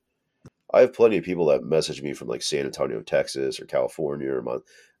Virginia. I have plenty of people that message me from like San Antonio, Texas, or California, or I'm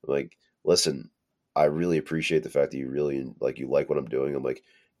like, listen, I really appreciate the fact that you really you like what I'm doing. I'm like,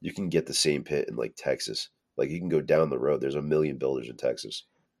 you can get the same pit in like Texas. Like you can go down the road. There's a million builders in Texas.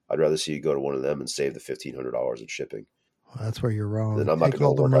 I'd rather see you go to one of them and save the $1,500 in shipping. Well, that's where you're wrong. Then I'm not Take going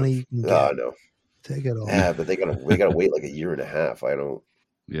all to the work money on. you can I get. know. Take it all. Yeah, but they gotta wait like a year and a half. I don't.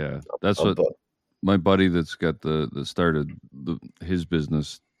 Yeah, that's I'm what bu- my buddy that's got the started his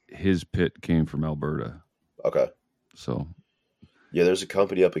business. His pit came from Alberta, Okay. so Yeah, there's a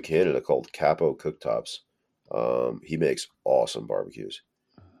company up in Canada called Capo Cooktops. He makes awesome barbecues.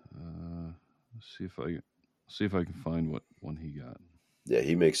 see if I can find what one he got. Yeah,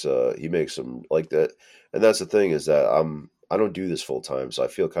 he makes some like that, and that's the thing is that I don't do this full time, so I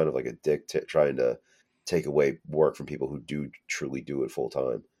feel kind of like a dick trying to take away work from people who do truly do it full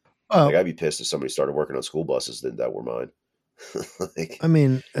time. Like Oh, I'd be pissed if somebody started working on school buses that were mine. Like, I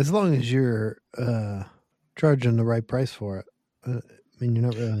mean, as long as you're charging the right price for it. I mean, you're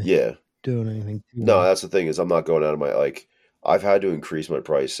not really yeah, doing anything too no, bad. that's the thing is I'm not going out of my like. I've had to increase my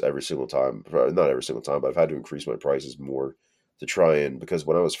price every single time. Not every single time, but I've had to increase my prices more to try and because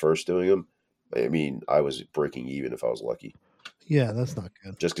when I was first doing them, I mean, I was breaking even if I was lucky. Yeah, that's not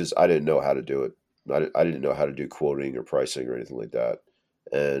good. Just because I didn't know how to do it. I didn't know how to do quoting or pricing or anything like that.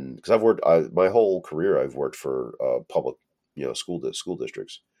 And because I've worked my whole career, I've worked for public, school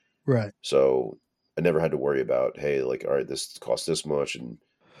districts. Right. So I never had to worry about, hey, like, all right, this costs this much, and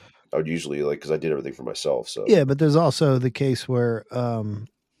I would usually like because I did everything for myself. So Yeah, but there's also the case where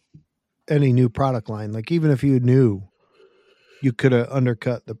any new product line, like even if you knew you could have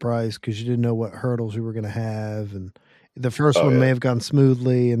undercut the price because you didn't know what hurdles you were going to have, and the first Oh, one may yeah. have gone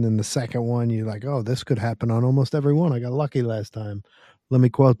smoothly, and then the second one you're like, oh, this could happen on almost every one. I got lucky last time. Let me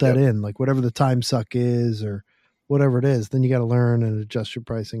quote that Yep. in, like whatever the time suck is or whatever it is. Then you got to learn and adjust your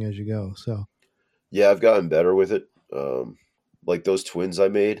pricing as you go. So Yeah, I've gotten better with it. Like those twins I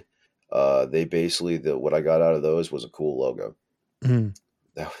made, they basically what I got out of those was a cool logo. mm,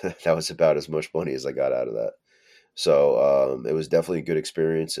 That was about as much money as I got out of that. So it was definitely a good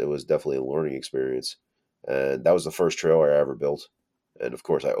experience. It was definitely a learning experience, and that was the first trailer I ever built. And of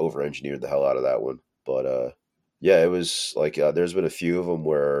course, I over-engineered the hell out of that one. But yeah, it was like there's been a few of them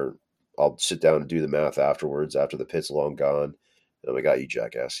where I'll sit down and do the math afterwards after the pit's long gone. And I'm like, "God, you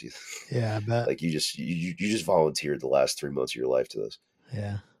jackass! yeah, I bet. Like you just volunteered the last 3 months of your life to this."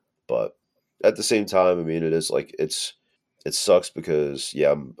 Yeah. But at the same time, I mean, it is like it sucks because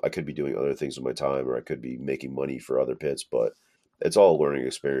yeah, I could be doing other things with my time, or I could be making money for other pits, but it's all a learning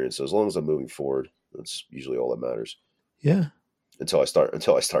experience. So as long as I'm moving forward, that's usually all that matters. Yeah. Until I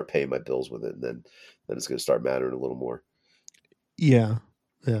start paying my bills with it, and then it's going to start mattering a little more. Yeah.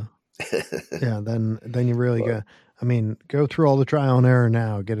 Yeah. Yeah. Then you really But got, I mean, go through all the trial and error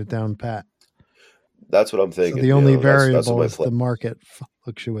now, get it down pat. that's what I'm So thinking. the only that's what variable my is the market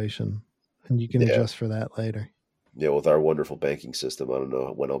fluctuation, and you can Yeah. adjust for that later. Yeah, with our wonderful banking system, I don't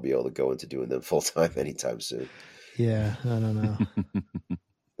know when I'll be able to go into doing them full time anytime soon. Yeah, I don't know.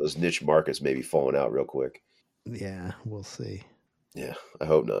 Those niche markets may be falling out real quick. Yeah, we'll see. Yeah, I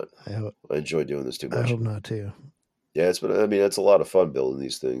hope not. I hope. I enjoy doing this too I much. hope not too. Yeah, it's a lot of fun building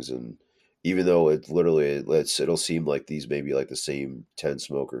these things, and even though it'll seem like these may be like the same 10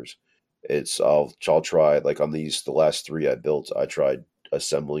 smokers, I'll try like on the last three I built, I tried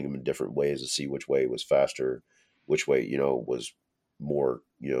assembling them in different ways to see which way was faster, which way was more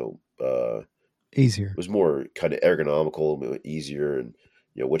Easier. It was more kind of ergonomical, easier, and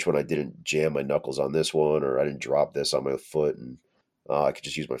which one I didn't jam my knuckles on this one, or I didn't drop this on my foot, and I could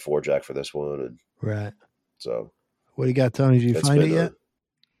just use my 4-jack for this one, and Right. so What do you got, Tony? Did you it's find it been yet?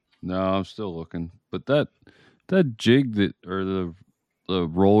 No, I'm still looking. But that jig that or the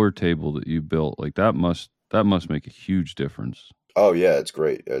roller table that you built, like that must make a huge difference. Oh yeah, it's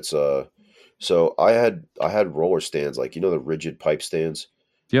great. It's so I had roller stands, like the rigid pipe stands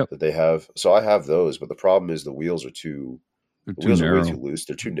Yep, that they have. So I have those, but the problem is the wheels are they're the too wheels are way narrow. too loose.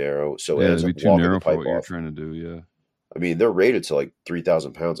 They're too narrow, so it Yeah, ends it'd be up too walking the narrow for pipe what you're off. trying to do. Yeah. I mean, they're rated to like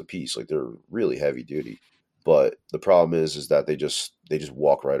 3,000 pounds a piece. Like they're really heavy duty. But the problem is that they just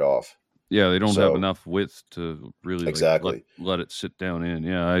walk right off. Yeah, they don't have So enough width to really like exactly. let it sit down in.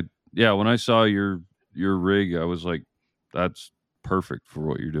 Yeah, when I saw your rig, I was like, that's perfect for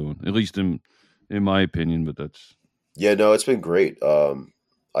what you're doing. At least in my opinion, but that's Yeah, no, it's been great.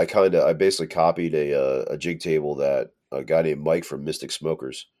 I basically copied a jig table that a guy named Mike from Mystic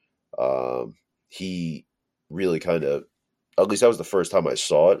Smokers. He really kind of, at least that was the first time I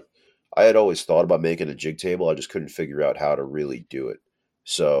saw it. I had always thought about making a jig table. I just couldn't figure out how to really do it.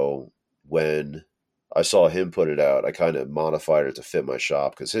 So when I saw him put it out, I kind of modified it to fit my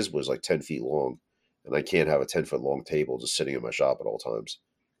shop because his was like 10 feet long, and I can't have a 10-foot long table just sitting in my shop at all times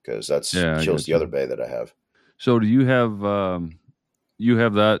because that's yeah, I kills got the other you. bay that I have. So do you have do you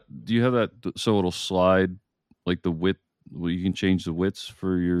have that so it'll slide like the width? Well, you can change the widths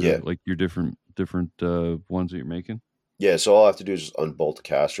for your Yeah. like your different ones that you're making. Yeah, so all I have to do is just unbolt the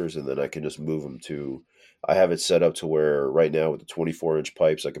casters, and then I can just move them to. I have it set up to where right now with the 24-inch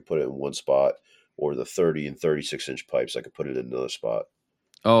pipes, I could put it in one spot, or the 30 and 36-inch pipes, I could put it in another spot.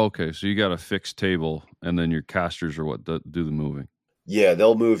 Oh, okay. So you got a fixed table, and then your casters are what do the moving. Yeah,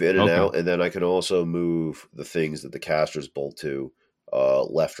 they'll move in and Okay. out, and then I can also move the things that the casters bolt to,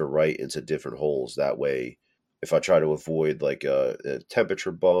 left or right into different holes. That way, if I try to avoid like a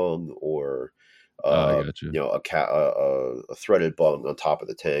temperature bung or I got you. a threaded bung on top of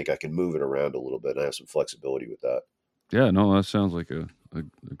the tank, I can move it around a little bit, and I have some flexibility with that. Yeah, no, that sounds like a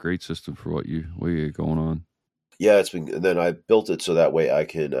great system for what you got going on. Yeah, it's been, and then I built it so that way I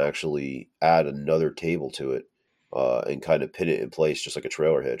can actually add another table to it, and kind of pin it in place just like a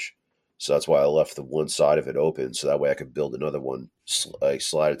trailer hitch. So that's why I left the one side of it open, so that way I could build another one, like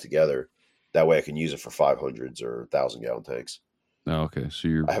slide it together. That way I can use it for 500s or 1,000-gallon tanks. Oh, okay. So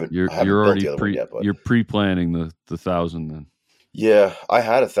I haven't you're built already the other one yet, but you're pre planning the 1,000 then. yeah, I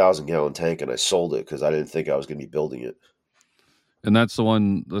had a 1,000-gallon tank and I sold it because I didn't think I was going to be building it. And that's the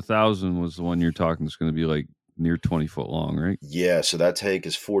one. The 1,000 was the one you're talking. It's going to be like near 20 foot long, right? Yeah, so that tank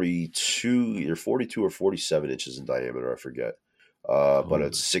is either 42 or 47 inches in diameter, I forget. But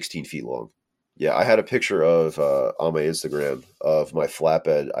it's 16 feet long. Yeah, I had a picture of on my Instagram of my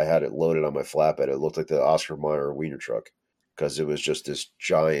flatbed. I had it loaded on my flatbed. It looked like the Oscar Mayer wiener truck because it was just this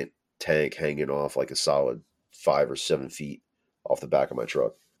giant tank hanging off like a solid 5 or 7 feet off the back of my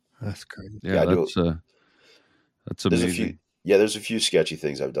truck. That's crazy. Yeah, I do. that's There's amazing. there's a few sketchy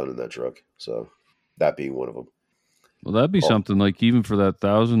things I've done in that truck. So that being one of them. Well, that'd be Oh, something like even for that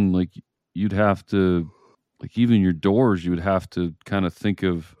 1,000, like you'd have to, like even your doors, you would have to kind of think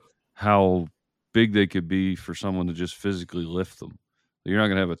of how big they could be for someone to just physically lift them. You're not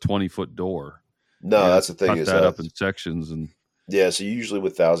going to have a 20-foot door. no, You're going to that's have the to thing cut is that that up in sections and. yeah. So usually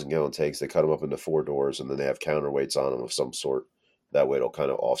with 1,000-gallon tanks, they cut them up into 4 doors, and then they have counterweights on them of some sort. That way, it'll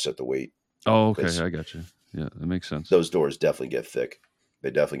kind of offset the weight. Oh, okay, Because I got you. Yeah, that makes sense. those doors definitely get thick. They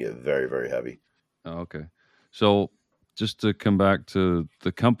definitely get very, very heavy. Oh, okay. So just to come back to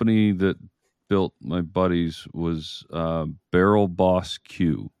the company that built my buddies was Barrel Boss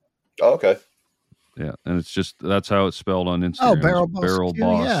Q. Oh, okay. Yeah, and it's just that's how it's spelled on Instagram. Oh, It's Barrel Boss Barrel Q,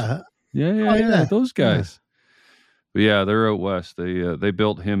 Boss. yeah. Yeah, Oh, yeah. those Yeah. guys. But yeah, they're out west. They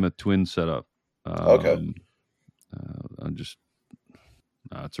built him a twin setup. Okay. I'm just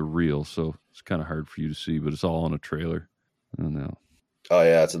it's a reel, so it's kind of hard for you to see, but it's all on a trailer. I don't know. Oh,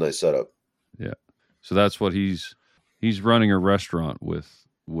 yeah. It's a nice setup. Yeah. So that's what he's running a restaurant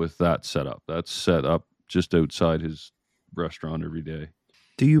with that setup. That's set up just outside his restaurant every day.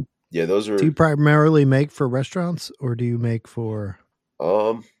 Do you Yeah, those are. do you primarily make for restaurants or do you make for?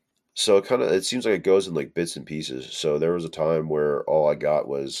 So it seems like it goes in like bits and pieces. So there was a time where all I got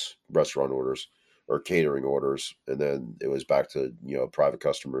was restaurant orders or catering orders, and then it was back to private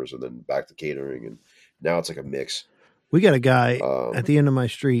customers, and then back to catering, and now it's like a mix. We got a guy Um, at the end of my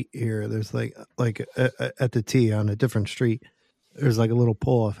street here. There's like at the T on a different street. There's like a little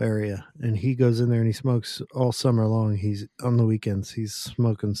pull off area, and he goes in there and he smokes all summer long. He's on the weekends. He's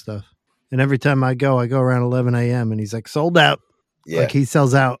smoking stuff, and every time I go around 11 a.m. and he's like sold out. Yeah. Like he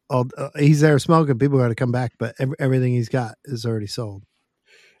sells out. He's there smoking. People got to come back, but everything he's got is already sold.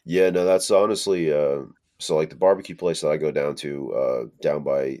 Yeah, no, that's honestly so like the barbecue place that I go down to down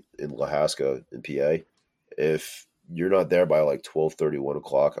by in Lahaska in PA. If you're not there by like 12:30, 1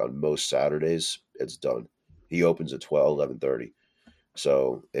 o'clock on most Saturdays, it's done. He opens at 12, 11:30.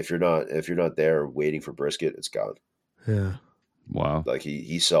 So if you're not there waiting for brisket, it's gone. Yeah. Wow. Like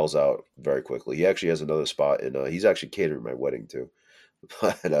he sells out very quickly. He actually has another spot in he's actually catering my wedding too.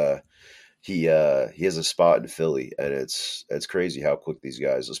 But he has a spot in Philly, and it's crazy how quick these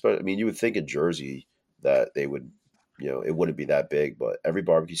guys. Especially, I mean, you would think in Jersey that they would, it wouldn't be that big, but every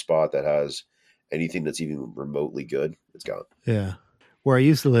barbecue spot that has anything that's even remotely good, it's gone. Yeah. Where I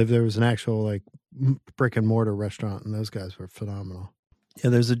used to live, there was an actual like brick and mortar restaurant, and those guys were phenomenal. Yeah,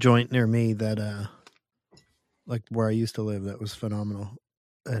 there's a joint near me that like where I used to live that was phenomenal,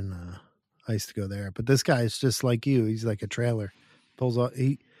 and I used to go there. But this guy is just like you. He's like a trailer.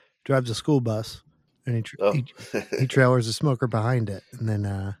 He drives a school bus, and he trailers a smoker behind it, and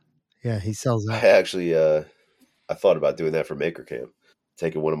then he sells out. I actually I thought about doing that for Maker Camp,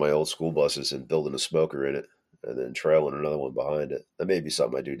 taking one of my old school buses and building a smoker in it, and then trailing another one behind it. That may be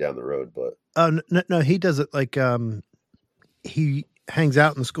something I do down the road, but no, he does it like he hangs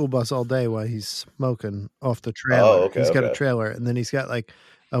out in the school bus all day while he's smoking off the trailer. Oh, okay, He's got a trailer, and then he's got like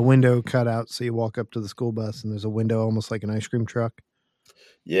a window cut out, so you walk up to the school bus, and there's a window almost like an ice cream truck.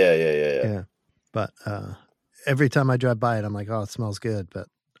 Yeah. But every time I drive by it, I'm like, oh, it smells good, but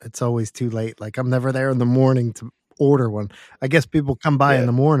it's always too late. Like I'm never there in the morning to order one. I guess people come by in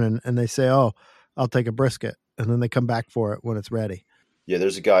the morning and they say, oh, I'll take a brisket, and then they come back for it when it's ready. Yeah,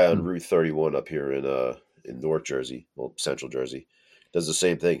 there's a guy on Route 31 up here in North Jersey, well, Central Jersey, does the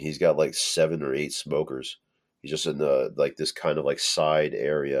same thing. He's got like 7 or 8 smokers. He's just in the like this kind of like side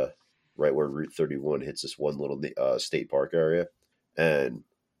area, right where Route 31 hits this one little state park area, and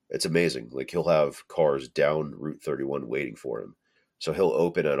it's amazing. Like he'll have cars down Route 31 waiting for him. So he'll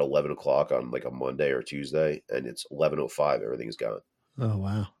open at 11 o'clock on like a Monday or Tuesday, and it's 11:05. Everything's gone. Oh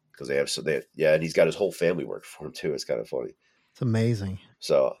wow! Because and he's got his whole family working for him too. It's kind of funny. It's amazing.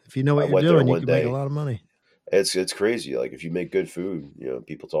 So if you know what you're doing, you can make a lot of money. It's crazy. Like if you make good food,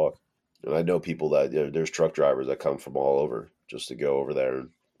 people talk. And I know people that there's truck drivers that come from all over just to go over there and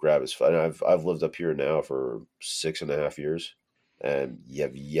grab his food. I've lived up here now for 6.5 years, and you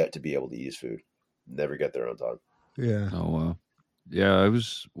have yet to be able to eat his food. Never get there on time. Yeah. Oh wow. Yeah,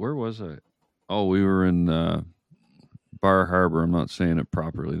 where was I? Oh, we were in Bar Harbor. I'm not saying it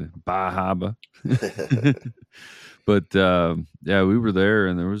properly. Bar Harbor. But we were there,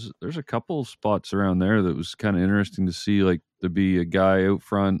 and there's a couple spots around there that was kind of interesting to see. Like there'd be a guy out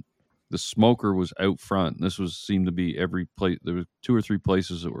front. The smoker was out front. This seemed to be every place. There was 2 or 3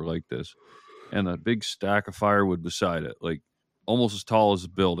 places that were like this, and a big stack of firewood beside it, like almost as tall as the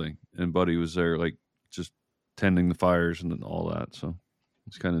building. And Buddy was there, like just tending the fires and all that. So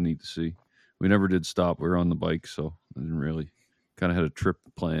it's kind of neat to see. We never did stop. We were on the bike, so I didn't really. Kind of had a trip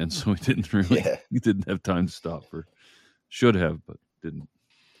planned, so we didn't really. Yeah. We didn't have time to stop. Should have, but didn't.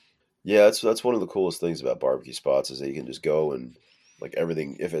 Yeah, that's one of the coolest things about barbecue spots is that you can just go and like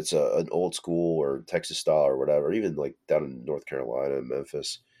everything. If it's an old school or Texas style or whatever, even like down in North Carolina and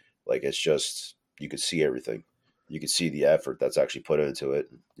Memphis, like it's just you could see everything. You could see the effort that's actually put into it.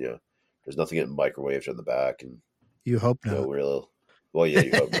 There's nothing getting microwaved in the back, and you hope not. Well, yeah,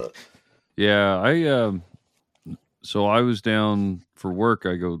 you hope not. Yeah, So I was down for work.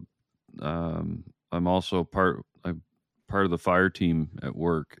 I go. I'm also part of the fire team at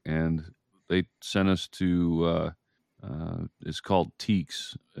work, and they sent us to. It's called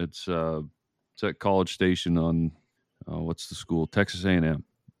Teeks. It's at College Station on what's the school? Texas A&M.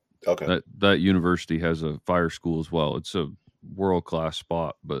 Okay. That university has a fire school as well. It's a world-class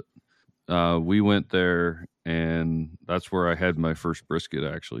spot, but we went there, and that's where I had my first brisket.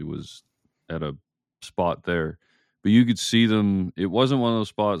 Actually, was at a spot there. But you could see them. It wasn't one of those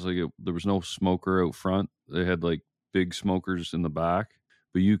spots there was no smoker out front. They had like big smokers in the back,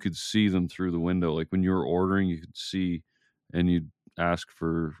 but you could see them through the window. Like when you were ordering, you could see, and you'd ask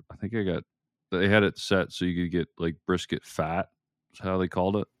for. I think they had it set so you could get like brisket fat. Is how they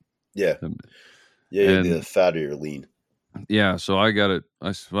called it. Yeah. Yeah, the fat or your lean. Yeah, so I got it.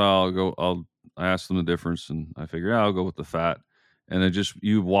 I said, well, I asked them the difference, and I figured I'll go with the fat. And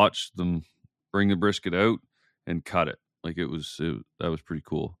you watch them bring the brisket out and cut it. Like that was pretty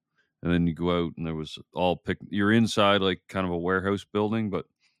cool. And then you go out, and there was all you're inside like kind of a warehouse building, but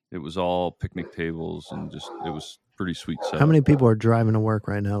it was all picnic tables, and just it was pretty sweet setup. How many people are driving to work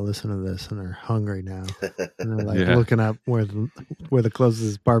right now, listening to this, and are hungry now? And they're like looking up where the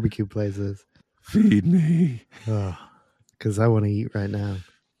closest barbecue place is. Feed me. because I want to eat right now.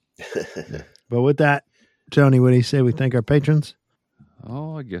 But with that, Tony, what do you say we thank our patrons?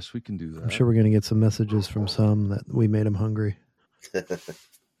 Oh, I guess we can do that. I'm sure we're going to get some messages from some that we made them hungry.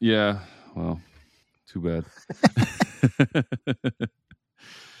 Yeah, well, too bad.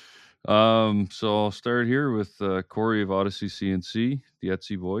 So I'll start here with Corey of Odyssey CNC, the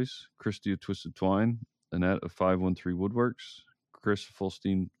Etsy Boys, Christy of Twisted Twine, Annette of 513 Woodworks, Chris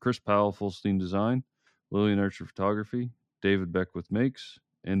Powell, Fullstein Design, Lillian Archer Photography, David Beckwith Makes,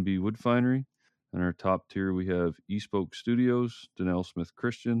 NB Wood Finery. And our top tier, we have Eastpoke Studios, Danelle Smith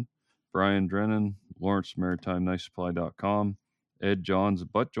Christian, Brian Drennan, Lawrence Maritime NiceSupply.com, Ed Johns of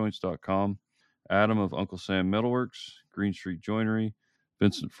ButtJoints.com, Adam of Uncle Sam Metalworks, Green Street Joinery,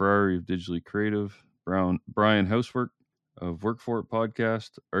 Vincent Ferrari of Digitally Creative, Brian Housework of Workfort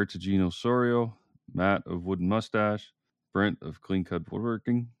Podcast, Artigino Sorio, Matt of Wooden Mustache, Brent of Clean Cut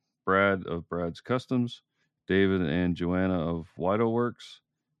Woodworking, Brad of Brad's Customs, David and Joanna of Wido Works,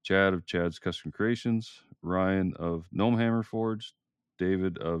 Chad of Chad's Custom Creations, Ryan of Gnome Hammer Forge,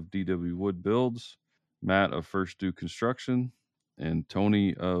 David of DW Wood Builds, Matt of First Do Construction, and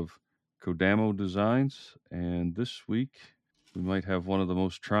Tony of Kodamo Designs. And this week, we might have one of the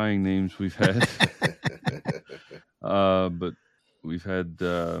most trying names we've had. But we've had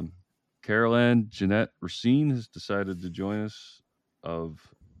Carol Ann Jeanette Racine has decided to join us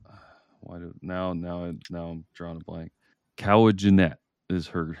now I'm drawing a blank. Cowa Jeanette is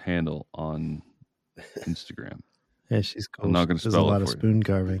her handle on Instagram. Yeah, she's cool. I'm not going to spell it for you. Does a lot of spoon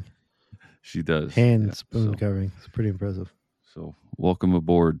carving. She does. Hand spoon carving. It's pretty impressive. So welcome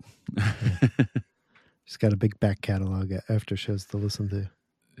aboard. She's got a big back catalog after shows to listen to.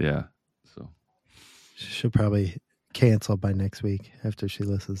 Yeah. So she'll probably cancel by next week after she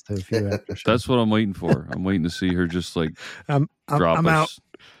listens to a few after shows. That's what I'm waiting for. I'm waiting to see her just like drop I'm us. out.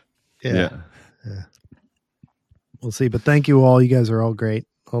 Yeah. We'll see. But thank you all. You guys are all great.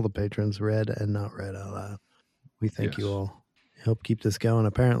 All the patrons, read and not read out loud. We thank you all. Help keep this going.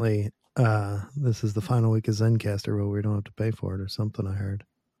 Apparently, this is the final week of Zencastr where we don't have to pay for it or something, I heard.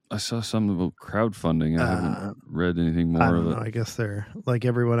 I saw something about crowdfunding. I haven't read anything more of it. I guess they're like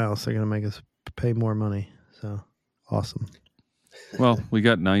everyone else. They're going to make us pay more money. So awesome. Well, we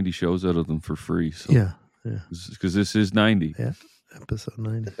got 90 shows out of them for free. So yeah. Because this is 90. Yeah, episode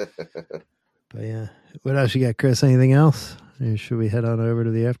 90. But yeah, what else you got, Chris? Anything else? Or should we head on over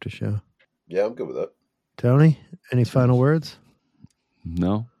to the after show? Yeah, I'm good with that. Tony, any final words?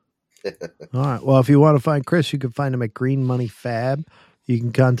 No. All right. Well, if you want to find Chris, you can find him at Green Money Fab. You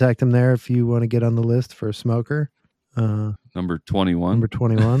can contact him there if you want to get on the list for a smoker. Number 21. Number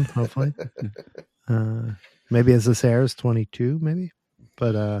 21, hopefully. Maybe as this airs, 22, maybe.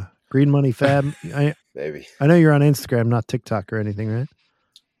 But Green Money Fab. Maybe. I know you're on Instagram, not TikTok or anything, right?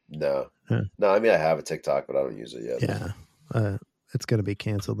 No. No, I mean, I have a TikTok, but I don't use it yet. Yeah. It's going to be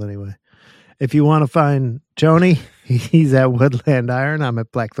canceled anyway. If you want to find Tony, he's at Woodland Iron. I'm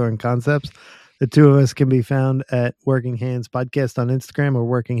at Blackthorn Concepts. The two of us can be found at Working Hands Podcast on Instagram or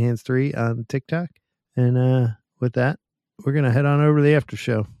Working Hands 3 on TikTok. And with that, we're going to head on over to the after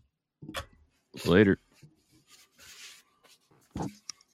show. Later.